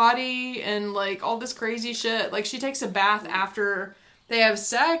of her body and like all this crazy shit. Like she takes a bath after they have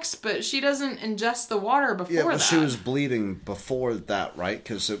sex, but she doesn't ingest the water before that. She was bleeding before that, right?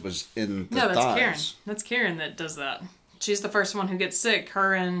 Because it was in the thighs. No, that's Karen. That's Karen that does that. She's the first one who gets sick.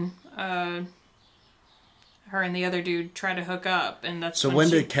 Her and the other dude try to hook up, and that's when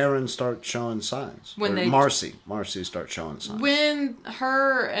did Karen start showing signs? Marcy start showing signs. When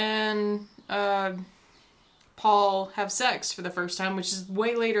her and Paul have sex for the first time, which is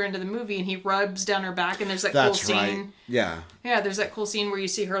way later into the movie, and he rubs down her back, and there's that cool scene. Right. Yeah. Yeah, there's that cool scene where you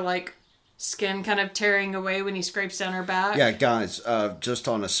see her like skin kind of tearing away when he scrapes down her back. Yeah, guys, just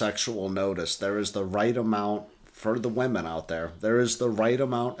on a sexual notice, there is the right amount for the women out there. There is the right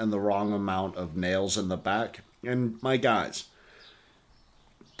amount and the wrong amount of nails in the back. And my guys,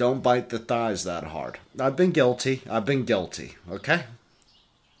 don't bite the thighs that hard. I've been guilty, okay?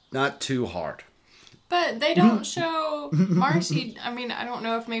 Not too hard. But they don't show Marcy. I mean, I don't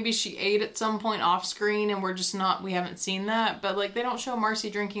know if maybe she ate at some point off screen and we haven't seen that. But like, they don't show Marcy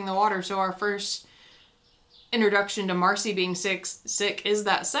drinking the water. So our first introduction to Marcy being sick is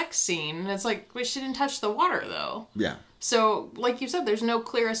that sex scene. And it's like, wait, she didn't touch the water though. Yeah. So like you said, there's no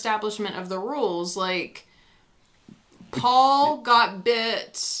clear establishment of the rules. Like, Paul got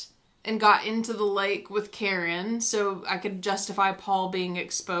bit and got into the lake with Karen, so I could justify Paul being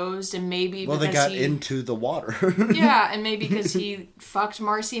exposed, and maybe because they got into the water. Yeah, and maybe because he fucked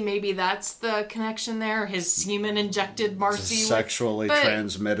Marcy, maybe that's the connection there. His semen injected Marcy. It's a sexually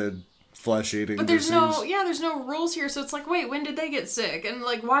transmitted flesh-eating disease. But there's no rules here, so it's like, wait, when did they get sick? And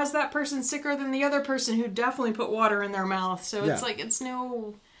like, why is that person sicker than the other person who definitely put water in their mouth? So it's like, it's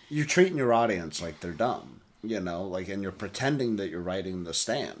no... You're treating your audience like they're dumb. You know, like, and you're pretending that you're writing The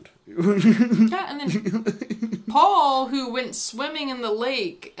Stand. Yeah, and then Paul, who went swimming in the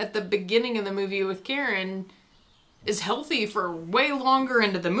lake at the beginning of the movie with Karen, is healthy for way longer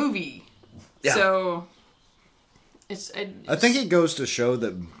into the movie. Yeah. So, I think it goes to show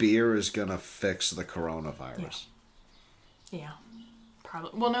that beer is going to fix the coronavirus. Yeah.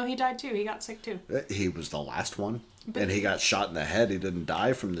 Probably. Well, no, he died too. He got sick too. He was the last one. And he got shot in the head. He didn't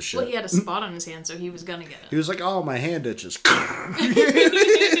die from the shit. Well, he had a spot on his hand, so he was gonna get it. He was like, oh, my hand itches.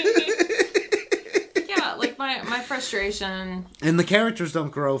 Yeah, like my frustration... And the characters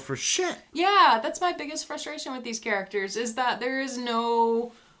don't grow for shit. Yeah, that's my biggest frustration with these characters, is that there is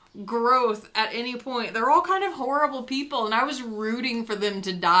no growth at any point. They're all kind of horrible people, and I was rooting for them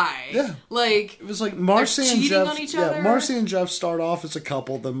to die. Yeah. Like, it was like Marcy and Jeff on each other. Marcy and Jeff start off as a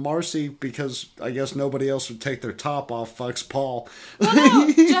couple, then Marcy, because I guess nobody else would take their top off, fucks Paul. Well,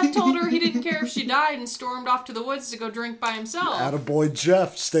 no, Jeff told her he didn't care if she died and stormed off to the woods to go drink by himself. Attaboy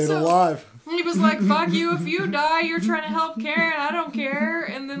Jeff stayed alive. He was like, fuck you, if you die, you're trying to help Karen, I don't care.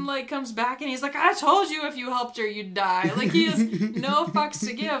 And then, like, comes back and he's like, I told you if you helped her, you'd die. Like, he has no fucks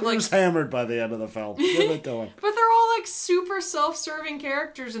to give. He was hammered by the end of the film. What are they doing? But they're all, like, super self-serving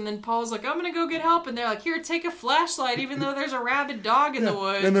characters, and then Paul's like, I'm gonna go get help, and they're like, here, take a flashlight, even though there's a rabid dog in the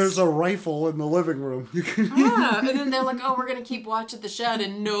woods. And there's a rifle in the living room. Yeah, and then they're like, oh, we're gonna keep watch at the shed,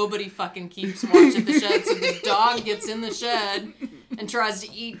 and nobody fucking keeps watch at the shed, so the dog gets in the shed and tries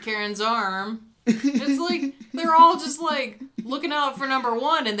to eat Karen's arm. It's like, they're all just like looking out for number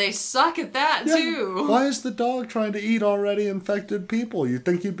one, and they suck at that too. Why is the dog trying to eat already infected people? You'd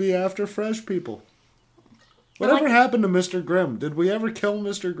think you'd be after fresh people. Whatever happened to Mr. Grimm? Did we ever kill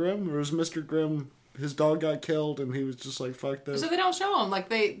Mr. Grimm? Or was Mr. Grimm, his dog got killed and he was just like, fuck this? So they don't show him. Like,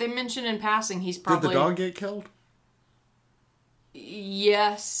 they mention in passing he's probably... Did the dog get killed?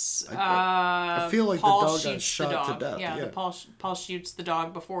 Yes. I feel like Paul the dog got shoots shot the to death. Yeah, Paul shoots the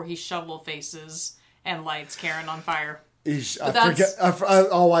dog before he shovel faces and lights Karen on fire. I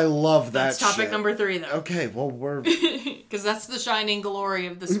love that. That's topic shit. number 3, though. Okay, well, we're... Because that's the shining glory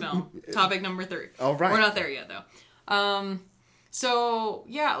of this film. Topic number 3. All right. We're not there yet, though. So,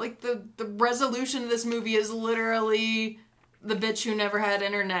 yeah, like, the resolution of this movie is literally the bitch who never had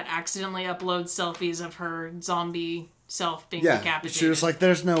internet accidentally uploads selfies of her zombie self being decapitated. She was like,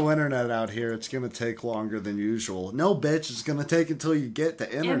 there's no internet out here. It's going to take longer than usual. No, bitch, it's going to take until you get the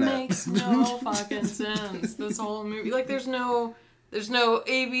internet. It makes no fucking sense, this whole movie. Like, there's no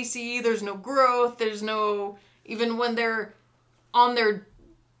ABC, there's no growth, there's no... Even when they're on their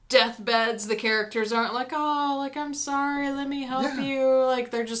deathbeds, the characters aren't like, oh, like, I'm sorry, let me help you.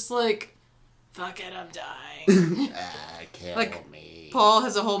 Like, they're just like, fuck it, I'm dying. Kill me. Paul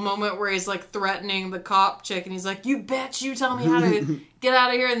has a whole moment where he's like threatening the cop chick, and he's like, "You bitch, you tell me how to get out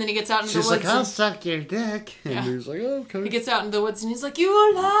of here." And then he gets out into the woods. She's like, "I'll suck your dick." And he's like, "Okay." He gets out into the woods, and he's like,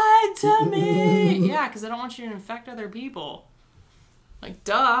 "You lied to me." Yeah, because I don't want you to infect other people. Like,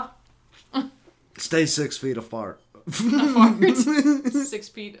 duh. Stay 6 feet apart. Apart. 6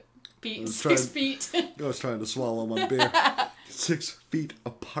 feet. 6 feet. I was trying to swallow my beer. 6 feet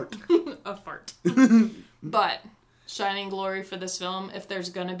apart. A fart. But shining glory for this film, if there's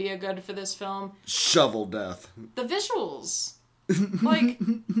gonna be a good for this film, shovel death. The visuals. Like,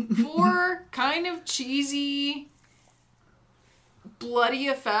 for kind of cheesy, bloody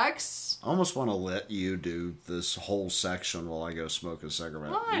effects. I almost want to let you do this whole section while I go smoke a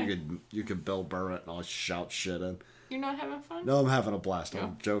cigarette. Why? You could Bill Burr it and I'll shout shit in. You're not having fun? No, I'm having a blast.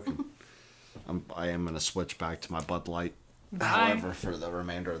 I'm joking. I am going to switch back to my Bud Light. Bye. However, for the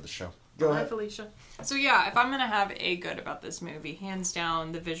remainder of the show. Go ahead, Felicia. So yeah, if I'm going to have a good about this movie, hands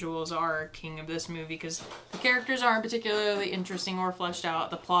down, the visuals are king of this movie because the characters aren't particularly interesting or fleshed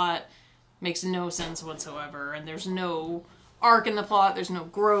out. The plot makes no sense whatsoever, and there's no arc in the plot. There's no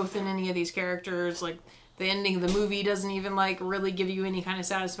growth in any of these characters. Like, the ending of the movie doesn't even, like, really give you any kind of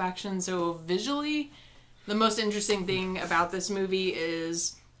satisfaction. So visually, the most interesting thing about this movie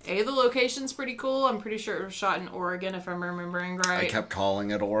is... the location's pretty cool. I'm pretty sure it was shot in Oregon, if I'm remembering right. I kept calling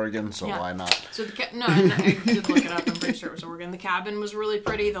it Oregon, so why not? So no, I did look it up. I'm pretty sure it was Oregon. The cabin was really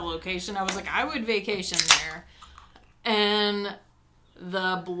pretty. The location, I was like, I would vacation there. And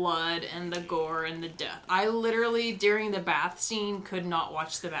the blood and the gore and the death. I literally, during the bath scene, could not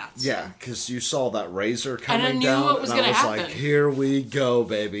watch the bath scene. Yeah, because you saw that razor coming and I knew down, what was and I gonna was happen. like, here we go,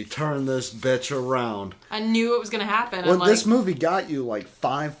 baby. Turn this bitch around. I knew it was going to happen. Well, this movie got you like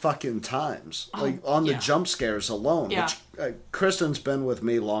 5 fucking times. Like, on the yeah. jump scares alone. Yeah. Which, Kristen's been with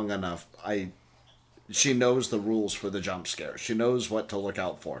me long enough. She knows the rules for the jump scare. She knows what to look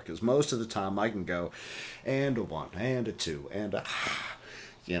out for. Because most of the time I can go, and a 1, and a 2, and a...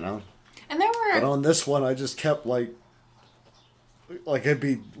 You know? And there were... But on this one, I just kept, like I'd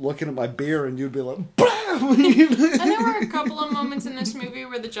be looking at my beer, and you'd be like... And there were a couple of moments in this movie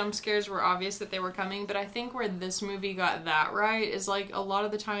where the jump scares were obvious that they were coming, but I think where this movie got that right is, like, a lot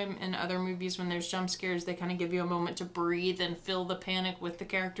of the time in other movies when there's jump scares, they kind of give you a moment to breathe and feel the panic with the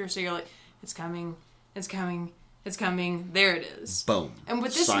character, so you're like, it's coming, it's coming, it's coming, there it is. Boom. And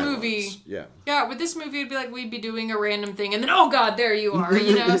with this Silence. movie... Yeah, with this movie, it'd be like we'd be doing a random thing, and then, oh god, there you are,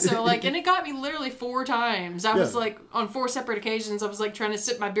 you know? So, like, and it got me literally 4 times. I was, like, on 4 separate occasions, I was, like, trying to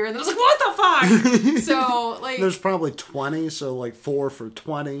sip my beer, and I was like, what the fuck? So, like... There's probably 20, so, like, 4 for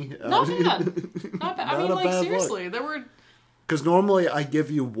 20. Not bad. Not bad. I mean, like, seriously, there were... Because normally I give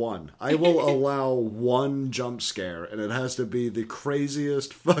you 1. I will allow 1 jump scare, and it has to be the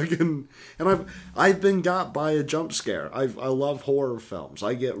craziest fucking... And I've been got by a jump scare. I love horror films.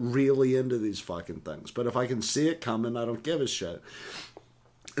 I get really into these fucking things. But if I can see it coming, I don't give a shit.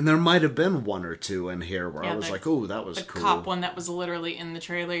 And there might have been 1 or 2 in here where I was like, "Ooh, that was cool." The cop one that was literally in the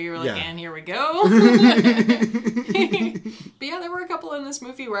trailer. You were like, "And here we go." But yeah, there were a couple in this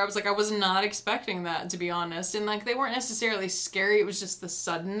movie where I was like, I was not expecting that, to be honest. And, like, they weren't necessarily scary. It was just the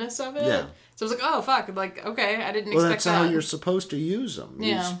suddenness of it. Yeah. So I was like, oh, fuck. Like, okay, I didn't expect that. Well, that's how you're supposed to use them.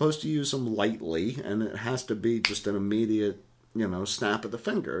 Yeah. You're supposed to use them lightly, and it has to be just an immediate, snap of the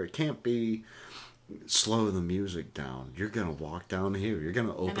finger. It can't be... Slow the music down. You're gonna walk down here. You're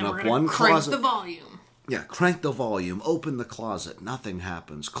gonna open up one closet. Crank the volume. Yeah, crank the volume. Open the closet. Nothing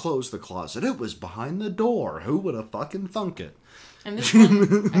happens. Close the closet. It was behind the door. Who would have fucking thunk it? And this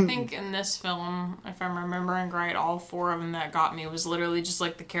one, I think in this film, if I'm remembering right, all 4 of them that got me was literally just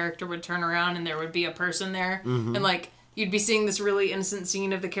like the character would turn around and there would be a person there, and like you'd be seeing this really innocent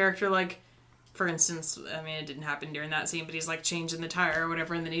scene of the character, like. For instance, I mean, it didn't happen during that scene, but he's, like, changing the tire or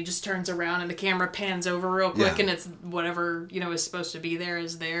whatever, and then he just turns around and the camera pans over real quick, and it's whatever, is supposed to be there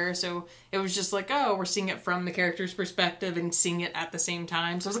is there. So it was just like, oh, we're seeing it from the character's perspective and seeing it at the same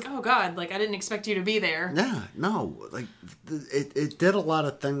time. So I was like, oh, God, like, I didn't expect you to be there. Yeah, no, like, it did a lot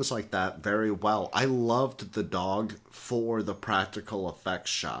of things like that very well. I loved the dog for the practical effects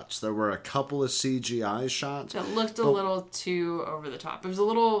shots. There were a couple of CGI shots. It looked a little too over the top. It was a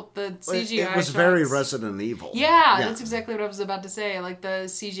little, the CGI It was very Resident Evil. Yeah, that's exactly what I was about to say. Like, the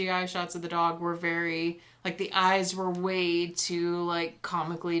CGI shots of the dog were very, like, the eyes were way too, like,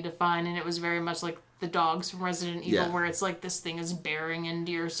 comically defined, and it was very much like the dogs from Resident Evil, where it's like this thing is bearing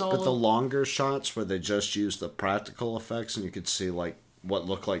into your soul. But the longer shots where they just used the practical effects and you could see, like, what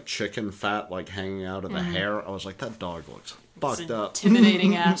looked like chicken fat, like, hanging out of the hair, I was like, that dog looks fucked up.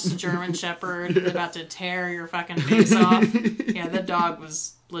 Intimidating ass German Shepherd about to tear your fucking face off. Yeah, that dog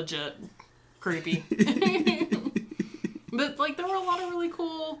was legit creepy. But, like, there were a lot of really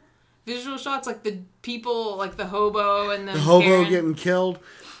cool visual shots, like the people, like the hobo and the hobo Karen getting killed.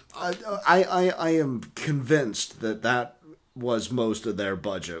 I am convinced that was most of their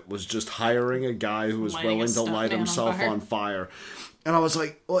budget, was just hiring a guy who was willing to light himself on fire. And I was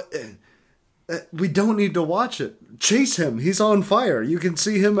like, what? We don't need to watch it. Chase him. He's on fire. You can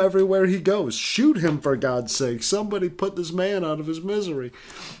see him everywhere he goes. Shoot him, for God's sake. Somebody put this man out of his misery.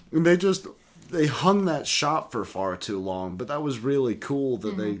 And they hung that shot for far too long. But that was really cool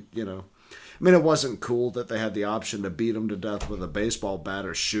that they, I mean, it wasn't cool that they had the option to beat him to death with a baseball bat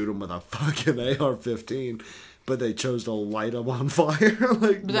or shoot him with a fucking AR-15. But they chose to light him on fire.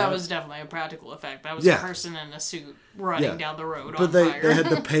 But that was definitely a practical effect. That was a person in a suit running down the road on fire. But they had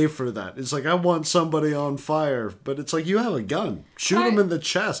to pay for that. It's like, I want somebody on fire. But it's like, you have a gun. Shoot him in the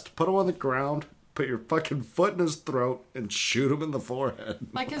chest. Put him on the ground. Put your fucking foot in his throat and shoot him in the forehead.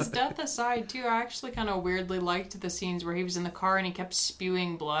 Like, his death aside, too, I actually kind of weirdly liked the scenes where he was in the car and he kept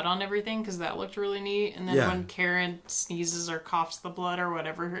spewing blood on everything, because that looked really neat. And then when Karen sneezes or coughs the blood or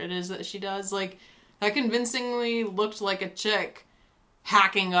whatever it is that she does, like, that convincingly looked like a chick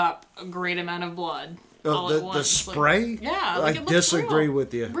hacking up a great amount of blood. All at once. The spray? Like, yeah, like I disagree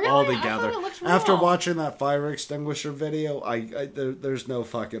with you altogether. I thought it looked real. After watching that fire extinguisher video, there's no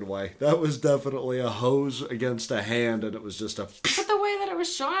fucking way. That was definitely a hose against a hand, and it was just a. But the way that it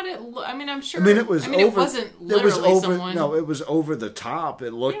was shot, I'm sure. It was over. It wasn't literally someone. No, it was over the top.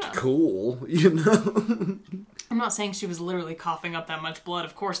 It looked cool, I'm not saying she was literally coughing up that much blood.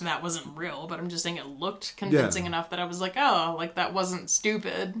 Of course, that wasn't real. But I'm just saying it looked convincing enough that I was like, oh, like that wasn't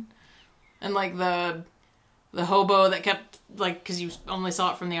stupid. And like the hobo that kept, like, because you only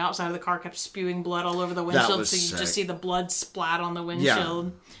saw it from the outside of the car, kept spewing blood all over the windshield, so you just see the blood splat on the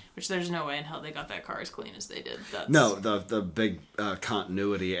windshield. Which there's no way in hell they got that car as clean as they did. No, the big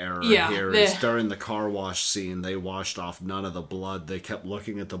continuity error here is during the car wash scene, they washed off none of the blood. They kept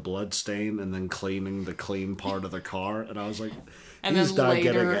looking at the blood stain and then cleaning the clean part of the car. And I was like, he's not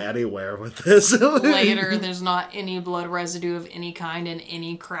getting anywhere with this. Later, there's not any blood residue of any kind in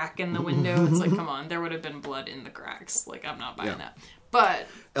any crack in the window. It's like, come on, there would have been blood in the cracks. Like, I'm not buying that. But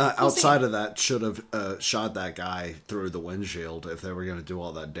outside of that, should have shot that guy through the windshield if they were going to do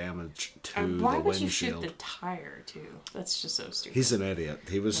all that damage to the windshield. Why would you shoot the tire, too? That's just so stupid. He's an idiot.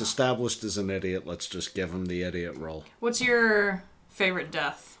 He was established as an idiot. Let's just give him the idiot role. What's your favorite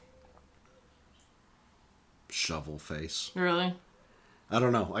death? Shovel face. Really? I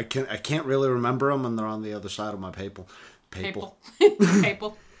don't know. I can't really remember them, and they're on the other side of my papal. Papal.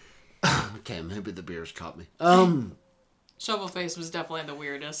 Okay, maybe the beer's caught me. Shovelface was definitely the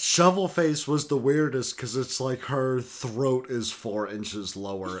weirdest. Shovelface was the weirdest because it's like her throat is 4 inches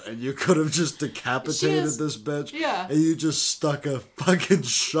lower, and you could have just decapitated this bitch. Yeah. And you just stuck a fucking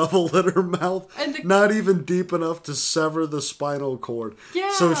shovel in her mouth, not even deep enough to sever the spinal cord.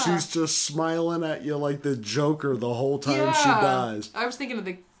 Yeah. So she's just smiling at you like the Joker the whole time she dies. I was thinking of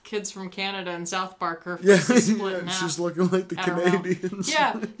the kids from Canada and South Park. Her face is split in half. She's looking like the Canadians.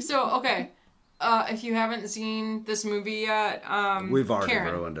 Yeah. So, okay. If you haven't seen this movie yet, we've already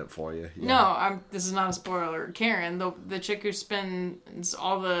Karen. Ruined it for you. Yeah. No, this is not a spoiler. Karen, the chick who spends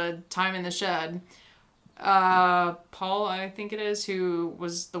all the time in the shed, Paul, I think it is, who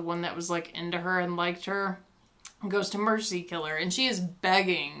was the one that was like into her and liked her, goes to mercy kill her, and she is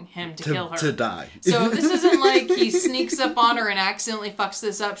begging him to kill her. To die. So this isn't like he sneaks up on her and accidentally fucks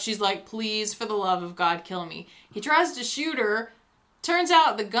this up. She's like, please, for the love of God, kill me. He tries to shoot her. Turns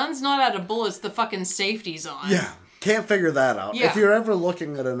out the gun's not out of bullets, the fucking safety's on. Yeah, can't figure that out. Yeah. If you're ever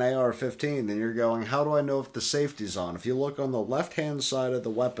looking at an AR-15, then you're going, how do I know if the safety's on? If you look on the left-hand side of the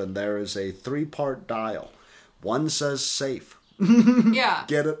weapon, there is a 3-part dial. One says safe. Yeah.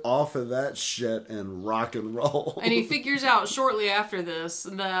 Get it off of that shit and rock and roll. And he figures out shortly after this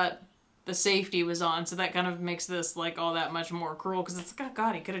that the safety was on, so that kind of makes this like all that much more cruel, because it's like, oh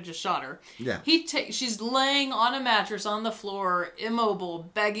god, he could have just shot her. Yeah. She's laying on a mattress on the floor,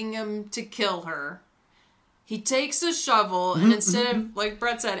 immobile, begging him to kill her. He takes a shovel, and instead of, like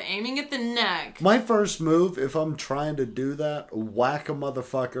Brett said, aiming at the neck... My first move, if I'm trying to do that, whack a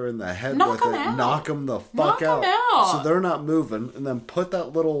motherfucker in the head with it, knock him the fuck out. So they're not moving, and then put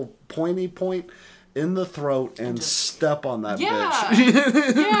that little pointy point in the throat and step on that bitch.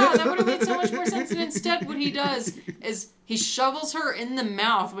 Yeah, that would have made so much more sense. And instead, what he does is he shovels her in the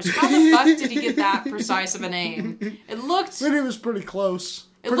mouth, which how the fuck did he get that precise of an aim? It looked... But he was pretty close.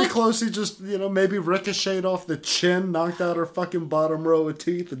 Pretty close. He just, maybe ricocheted off the chin, knocked out her fucking bottom row of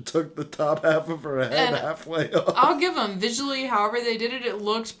teeth, and took the top half of her head halfway off. I'll give them, visually, however they did it, it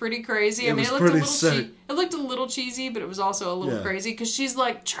looked pretty crazy. I mean, it looked pretty a little sick. It looked a little cheesy, but it was also a little crazy, because she's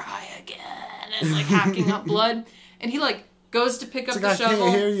like, try again, and like hacking up blood. And he, like, goes to pick up it's the like, shovel. I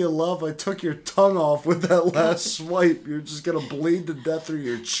can't hear you, love. I took your tongue off with that last swipe. You're just gonna bleed to death through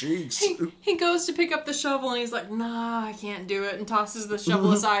your cheeks. He goes to pick up the shovel and he's like, nah, I can't do it, and tosses the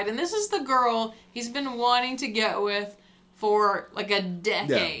shovel aside. And this is the girl he's been wanting to get with for like a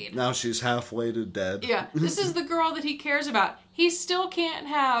decade. Yeah, now she's halfway to dead. Yeah, this is the girl that he cares about. He still can't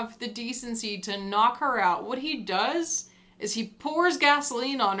have the decency to knock her out. What he does is he pours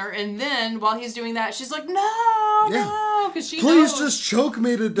gasoline on her, and then while he's doing that, she's like, no, because she Please knows. just choke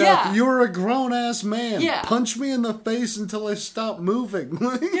me to death. Yeah. You're a grown-ass man. Yeah. Punch me in the face until I stop moving.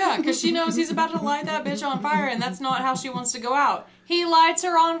 Yeah, because she knows he's about to light that bitch on fire, and that's not how she wants to go out. He lights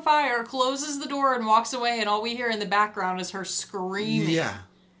her on fire, closes the door, and walks away, and all we hear in the background is her screaming. Yeah.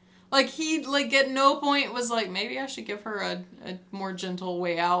 Like, he, like, at no point was like, maybe I should give her a more gentle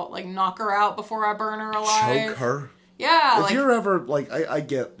way out. Like, knock her out before I burn her alive. Choke her. Yeah, If you're ever, like, I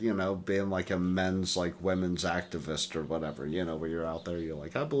get, you know, being like a men's, like, women's activist or whatever, you know, where you're out there, you're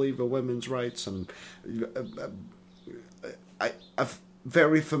like, I believe in women's rights, and I'm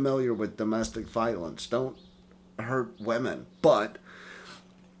very familiar with domestic violence. Don't hurt women. But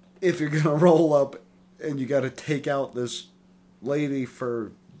if you're going to roll up and you got to take out this lady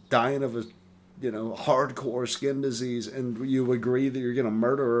for dying of a, you know, hardcore skin disease, and you agree that you're going to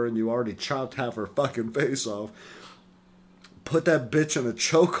murder her, and you already chopped half her fucking face off, put that bitch in a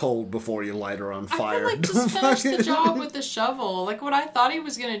chokehold before you light her on fire. I feel like just finish the job with the shovel. Like, what I thought he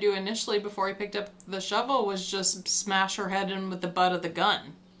was going to do initially before he picked up the shovel was just smash her head in with the butt of the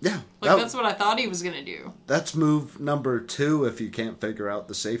gun. Yeah. Like, that's what I thought he was going to do. That's move number 2 if you can't figure out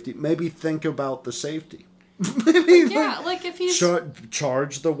the safety. Maybe think about the safety. Maybe, yeah, like if he's...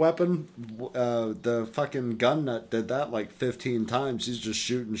 Charge the weapon. The fucking gun nut did that like 15 times. He's just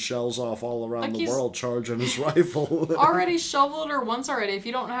shooting shells off all around like the world, charging his rifle. Already shoveled her once already. If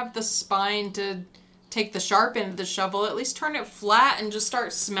you don't have the spine to take the sharp end of the shovel, at least turn it flat and just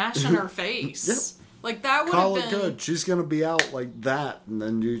start smashing her face. Yep. Like, that would Call have it been... good. She's going to be out like that, and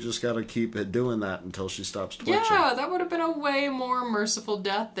then you just got to keep it doing that until she stops twitching. Yeah, that would have been a way more merciful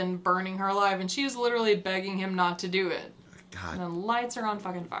death than burning her alive, and she is literally begging him not to do it. God. And then lights her on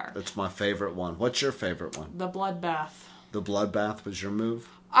fucking fire. That's my favorite one. What's your favorite one? The bloodbath. The bloodbath was your move?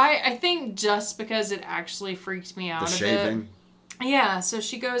 I think just because it actually freaked me out The a shaving? bit. Yeah, so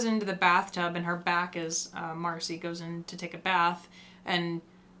she goes into the bathtub, and her back is... Marcy goes in to take a bath, and...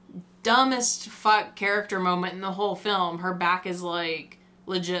 dumbest fuck character moment in the whole film. Her back is like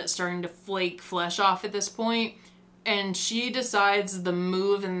legit starting to flake flesh off at this point, and she decides the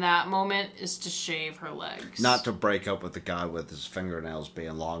move in that moment is to shave her legs. Not to break up with the guy with his fingernails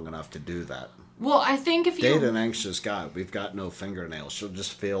being long enough to do that. Well, I think if you... Date an anxious guy. We've got no fingernails. She'll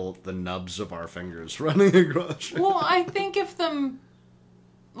just feel the nubs of our fingers running across. Well, I think if them,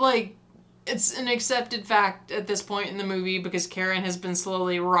 like... It's an accepted fact at this point in the movie, because Karen has been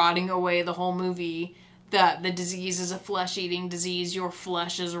slowly rotting away the whole movie, that the disease is a flesh-eating disease. Your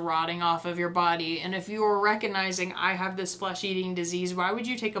flesh is rotting off of your body. And if you are recognizing, I have this flesh-eating disease, why would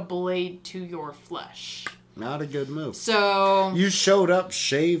you take a blade to your flesh? Not a good move. So... You showed up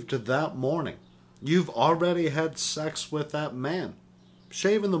shaved that morning. You've already had sex with that man.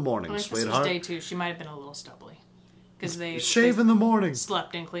 Shave in the morning, sweetheart. This was day 2. She might have been a little stubbly. Because they in the morning.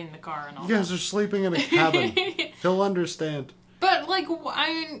 Slept and cleaned the car and all You guys are sleeping in a cabin. He'll understand. But, like,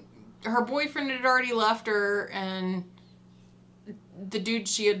 her boyfriend had already left her, and the dude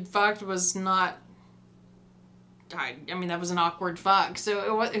she had fucked was not... I mean, that was an awkward fuck.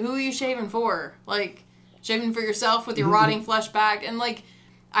 So, who are you shaving for? Like, shaving for yourself with your rotting flesh back? And, like,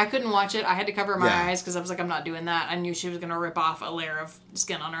 I couldn't watch it. I had to cover my eyes because I was like, I'm not doing that. I knew she was going to rip off a layer of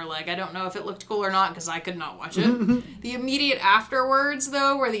skin on her leg. I don't know if it looked cool or not because I could not watch it. The immediate afterwards,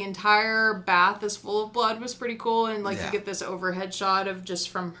 though, where the entire bath is full of blood was pretty cool. And, like, you get this overhead shot of just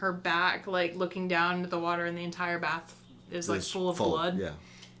from her back, like, looking down into the water, and the entire bath is, like, full of blood. Yeah.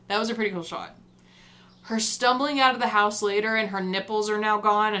 That was a pretty cool shot. Her stumbling out of the house later, and her nipples are now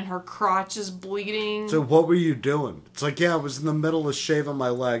gone, and her crotch is bleeding. So what were you doing? It's like, I was in the middle of shaving my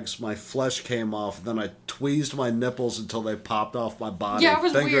legs, my flesh came off, then I tweezed my nipples until they popped off my body. Yeah, it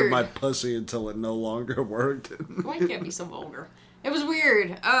was fingered weird. my pussy until it no longer worked. Why you can't be so vulgar? It was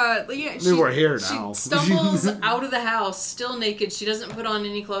weird. We're here now. She stumbles out of the house, still naked. She doesn't put on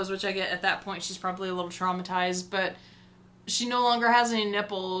any clothes, which I get at that point. She's probably a little traumatized, but she no longer has any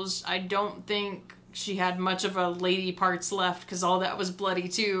nipples. I don't think she had much of a lady parts left because all that was bloody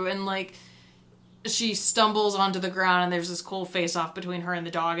too. And, like, she stumbles onto the ground and there's this cool face-off between her and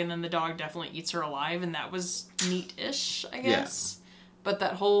the dog, and then the dog definitely eats her alive, and that was neat-ish, I guess. Yeah. But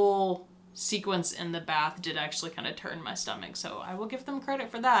that whole sequence in the bath did actually kind of turn my stomach, so I will give them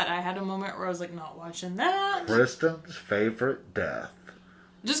credit for that. I had a moment where I was like, not watching that. Kristen's favorite death.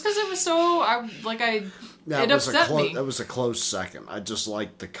 Just because it was so, it upset me. That was a close second. I just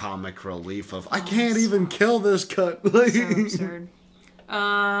liked the comic relief of, I can't even kill this cut. So absurd.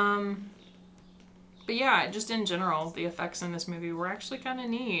 But yeah, just in general, the effects in this movie were actually kind of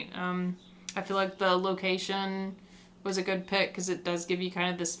neat. I feel like the location was a good pick because it does give you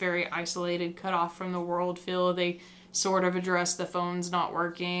kind of this very isolated, cut off from the world feel. They sort of address the phones not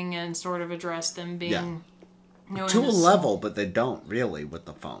working and sort of address them being... Yeah. To a level, but they don't really with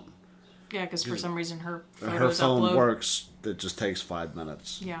the phone. Yeah, because for some reason her phone works. It just takes 5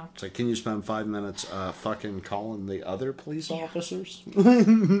 minutes. Yeah. It's like, can you spend 5 minutes fucking calling the other police officers?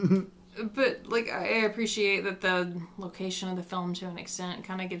 But, I appreciate that the location of the film, to an extent,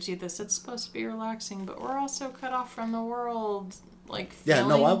 kind of gives you this, it's supposed to be relaxing, but we're also cut off from the world, feeling... Yeah,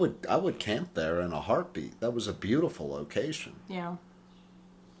 no, I would camp there in a heartbeat. That was a beautiful location. Yeah.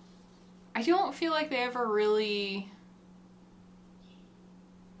 I don't feel like they ever really...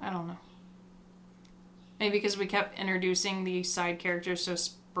 I don't know. Maybe because we kept introducing these side characters so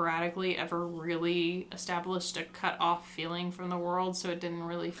sporadically, ever really established a cut-off feeling from the world, so it didn't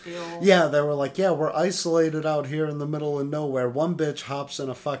really feel... Yeah, they were like, yeah, we're isolated out here in the middle of nowhere. One bitch hops in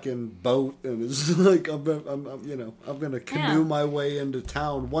a fucking boat and is like, I'm gonna canoe my way into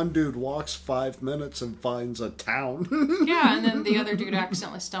town. One dude walks 5 minutes and finds a town. Yeah, and then the other dude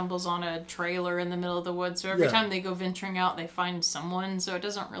accidentally stumbles on a trailer in the middle of the woods, so every time they go venturing out, they find someone, so it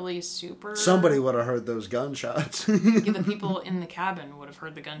doesn't really super... Somebody would have heard those gunshots. Yeah, the people in the cabin would have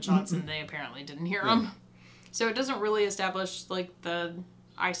heard the gunshots and they apparently didn't hear them. So it doesn't really establish the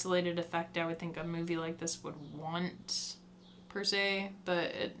isolated effect I would think a movie like this would want per se,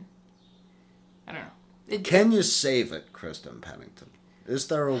 but I don't know. Can you save it, Kristen Pennington? Is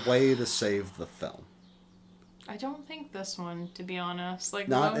there a way to save the film? I don't think this one, to be honest.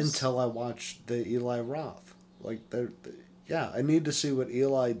 Not until I watched the Eli Roth. I need to see what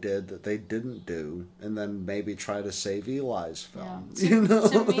Eli did that they didn't do, and then maybe try to save Eli's film. Yeah.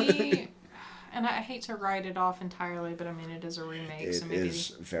 To me, and I hate to write it off entirely, but I mean, it is a remake. It is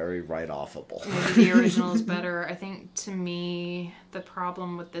very write-offable. Maybe the original is better. I think, to me, the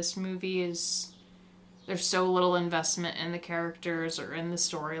problem with this movie is there's so little investment in the characters or in the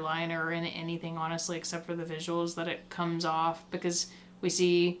storyline or in anything, honestly, except for the visuals, that it comes off, because we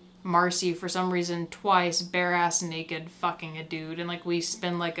see Marcy, for some reason, twice, bare-ass naked, fucking a dude, and, we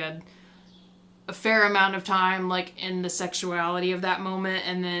spend, a fair amount of time, in the sexuality of that moment,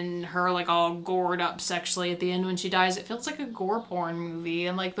 and then her, all gored up sexually at the end when she dies. It feels like a gore porn movie,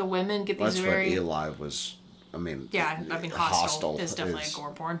 and, the women get these That's what Eli was... Hostel is definitely a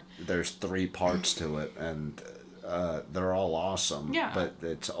gore porn. There's 3 parts to it, and they're all awesome. Yeah. But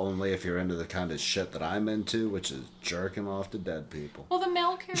it's only if you're into the kind of shit that I'm into, which is jerking off to dead people. Well, the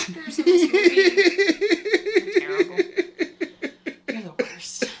male characters in this movie are terrible. You're the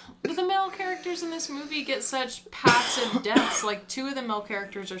worst. But the male characters in this movie get such passive deaths. 2 of the male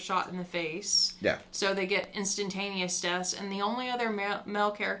characters are shot in the face. Yeah. So they get instantaneous deaths, and the only other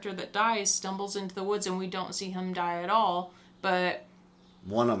male character that dies stumbles into the woods, and we don't see him die at all. But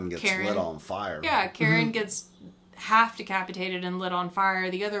one of them gets lit on fire. Yeah, Karen gets half decapitated and lit on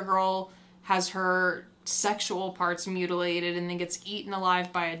fire. The other girl has her sexual parts mutilated and then gets eaten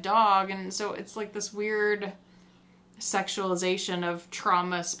alive by a dog. And so it's this weird sexualization of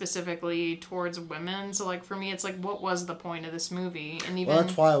trauma specifically towards women. So for me, it's what was the point of this movie? And even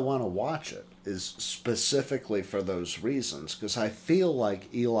that's why I want to watch it, is specifically for those reasons, because I feel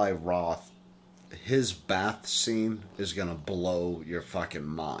like Eli Roth, his bath scene is gonna blow your fucking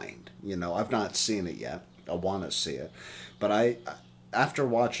mind. I've not seen it yet. I want to see it, but after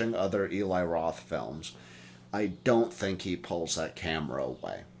watching other Eli Roth films, I don't think he pulls that camera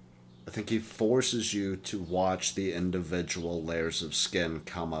away. I think he forces you to watch the individual layers of skin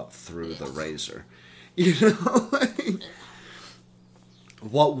come up through the razor.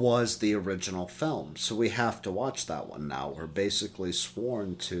 What was the original film? So we have to watch that one now. We're basically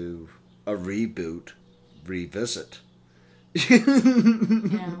sworn to a reboot, revisit.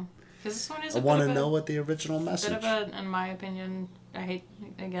 Yeah. Because this one is I want to know what the original message... bit of in my opinion, I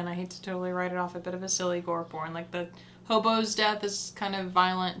hate to totally write it off, a bit of a silly gore porn. The hobo's death is kind of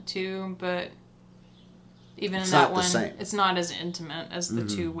violent too, but even in that one, it's not as intimate as the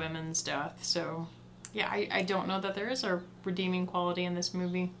 2 women's death. So, yeah, I don't know that there is a redeeming quality in this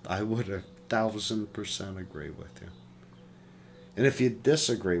movie. I would 1,000% agree with you. And if you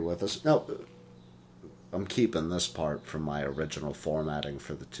disagree with us... No... I'm keeping this part from my original formatting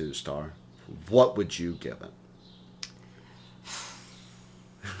for the 2-star. What would you give it?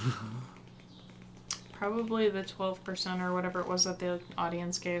 probably the 12% or whatever it was that the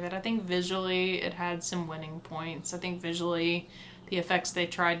audience gave it. I think visually it had some winning points. I think visually the effects they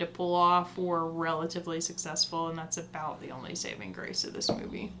tried to pull off were relatively successful, and that's about the only saving grace of this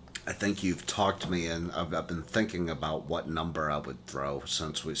movie. I think you've talked me in. I've been thinking about what number I would throw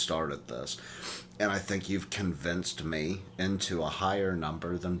since we started this. And I think you've convinced me into a higher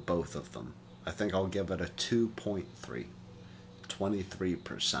number than both of them. I think I'll give it a 2.3.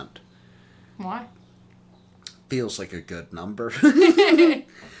 23%. Why? Feels like a good number.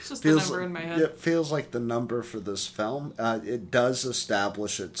 It's just the number in my head. It feels like the number for this film. It does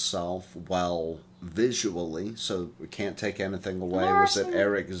establish itself well visually, so we can't take anything away. Was it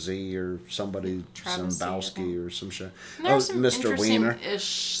Eric Z or somebody, Zimbowski or some shit? There are some Mr. Wiener.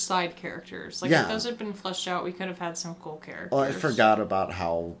 interesting-ish side characters. Like, if those had been fleshed out, we could have had some cool characters. Well, I forgot about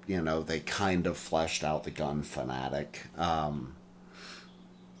how, they kind of fleshed out the gun fanatic.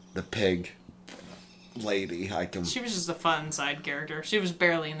 The pig lady, She was just a fun side character. She was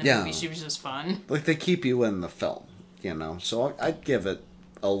barely in the movie. She was just fun. Like, they keep you in the film, So I'd give it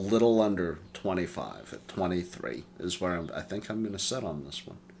a little under 25 at 23 is where I think I'm going to sit on this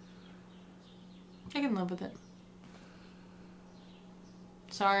one. I can live with it.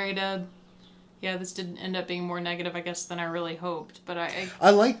 Sorry, Dad. Yeah, this didn't end up being more negative, I guess, than I really hoped. But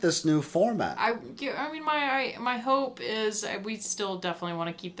I like this new format. I mean, my hope is we still definitely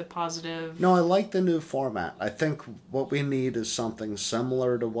want to keep the positive. No, I like the new format. I think what we need is something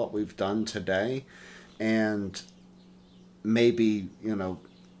similar to what we've done today, and maybe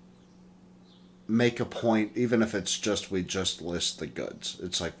make a point, even if it's just we just list the goods.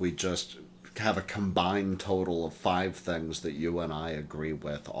 It's like we just have a combined total of 5 things that you and I agree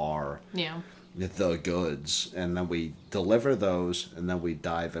with are the goods, and then we deliver those, and then we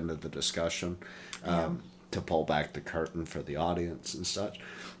dive into the discussion to pull back the curtain for the audience and such.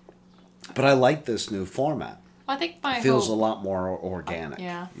 But I like this new format. I think it feels a lot more organic.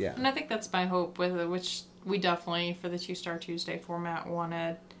 Yeah, and I think that's my hope with it, which we definitely for the 2-Star Tuesday format want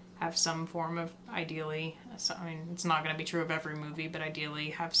to have some form of, ideally, I mean, it's not going to be true of every movie, but ideally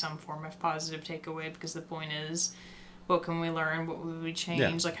have some form of positive takeaway, because the point is, what can we learn? What would we change?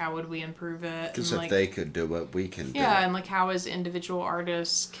 Yeah. Like, how would we improve it? Because if they could do it, we can do it. Yeah, and like, how as individual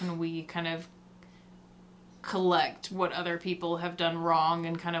artists can we kind of collect what other people have done wrong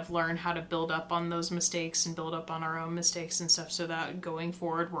and kind of learn how to build up on those mistakes and build up on our own mistakes and stuff, so that going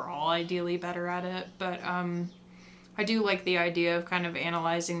forward we're all ideally better at it. But I do like the idea of kind of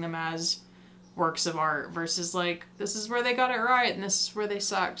analyzing them as works of art versus like, this is where they got it right and this is where they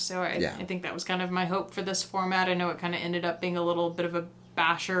sucked. So I think that was kind of my hope for this format. I know it kind of ended up being a little bit of a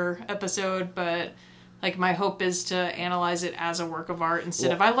basher episode, but like, my hope is to analyze it as a work of art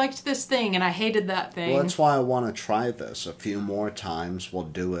instead of I liked this thing and I hated that thing. Well, that's why I want to try this a few more times. We'll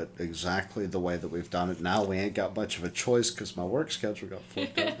do it exactly the way that we've done it now. We ain't got much of a choice because my work schedule got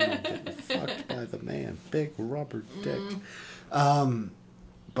fucked up and I'm getting fucked by the man. Big rubber dick.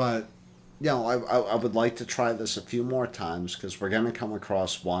 But, I would like to try this a few more times, because we're going to come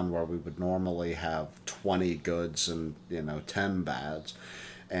across one where we would normally have 20 goods and, 10 bads.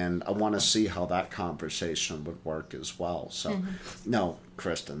 And I want to see how that conversation would work as well. So, no,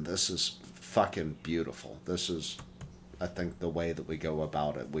 Kristen, this is fucking beautiful. This is, I think, the way that we go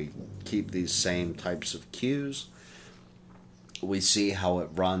about it. We keep these same types of cues. We see how it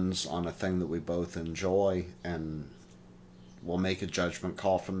runs on a thing that we both enjoy, and we'll make a judgment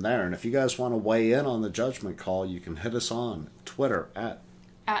call from there. And if you guys want to weigh in on the judgment call, you can hit us on Twitter at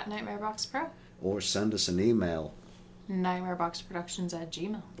NightmareBoxPro. Or send us an email.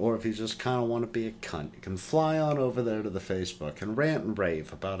 NightmareBoxProductions@gmail. Or if you just kind of want to be a cunt, you can fly on over there to the Facebook and rant and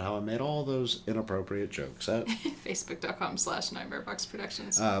rave about how I made all those inappropriate jokes at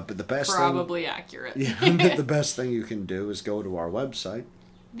Facebook.com/NightmareBoxProductions. But the best probably accurate. Yeah, but the best thing you can do is go to our website,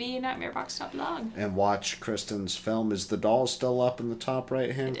 TheNightmareBox.blog, and watch Kristen's film. Is the doll still up in the top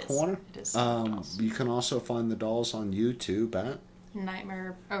right-hand corner? It is. You can also find the dolls on YouTube at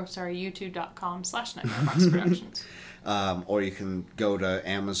YouTube.com/NightmareBoxProductions. Or you can go to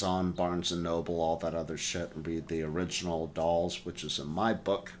Amazon, Barnes & Noble, all that other shit, and read the original Dolls, which is in my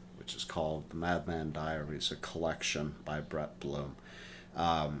book, which is called The Madman Diaries, a collection by Brett Bloom.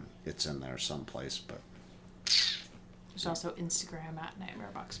 It's in there someplace, but... There's also Instagram at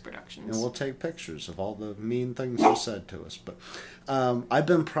NightmareBoxProductions. And we'll take pictures of all the mean things you said to us. But I've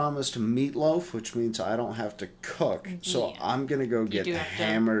been promised meatloaf, which means I don't have to cook. So I'm going to go get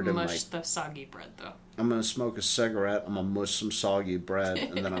hammered. You do have to mush the soggy bread, though. I'm going to smoke a cigarette. I'm going to mush some soggy bread.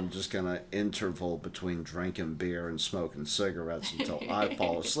 And then I'm just going to interval between drinking beer and smoking cigarettes until I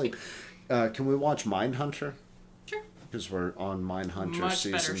fall asleep. Can we watch Mindhunter? Sure. because we're on Mindhunter Much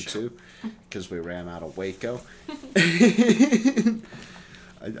better season show. 2 because we ran out of Waco.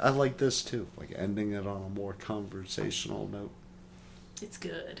 I like this too, like ending it on a more conversational note. It's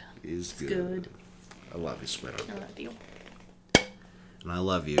good. Is It's good. I love you, sweetheart. I love you. And I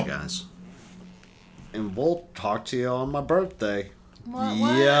love you guys. And we'll talk to you on my birthday. What?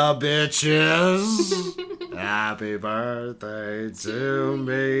 Yeah, bitches. Happy birthday to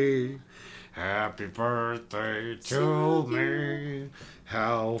me. Happy birthday to me.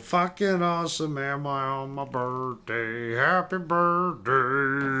 How fucking awesome am I on my birthday? Happy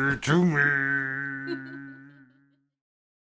birthday to me.